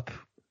blown up.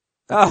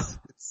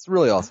 It's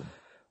really awesome.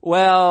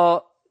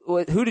 Well,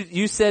 who did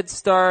you said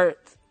start?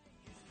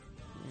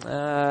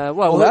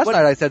 Last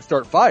night I said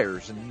start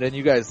Fires, and then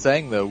you guys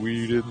sang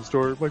we didn't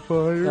start my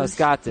Fires. No,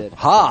 Scott did.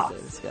 Ha!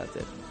 Scott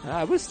did.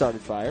 I would have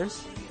started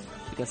Fires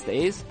against the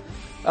A's.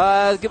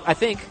 I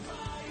think.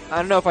 I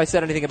don't know if I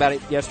said anything about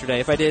it yesterday.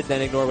 If I did,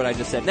 then ignore what I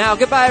just said. Now,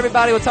 goodbye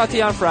everybody. We'll talk to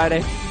you on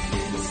Friday.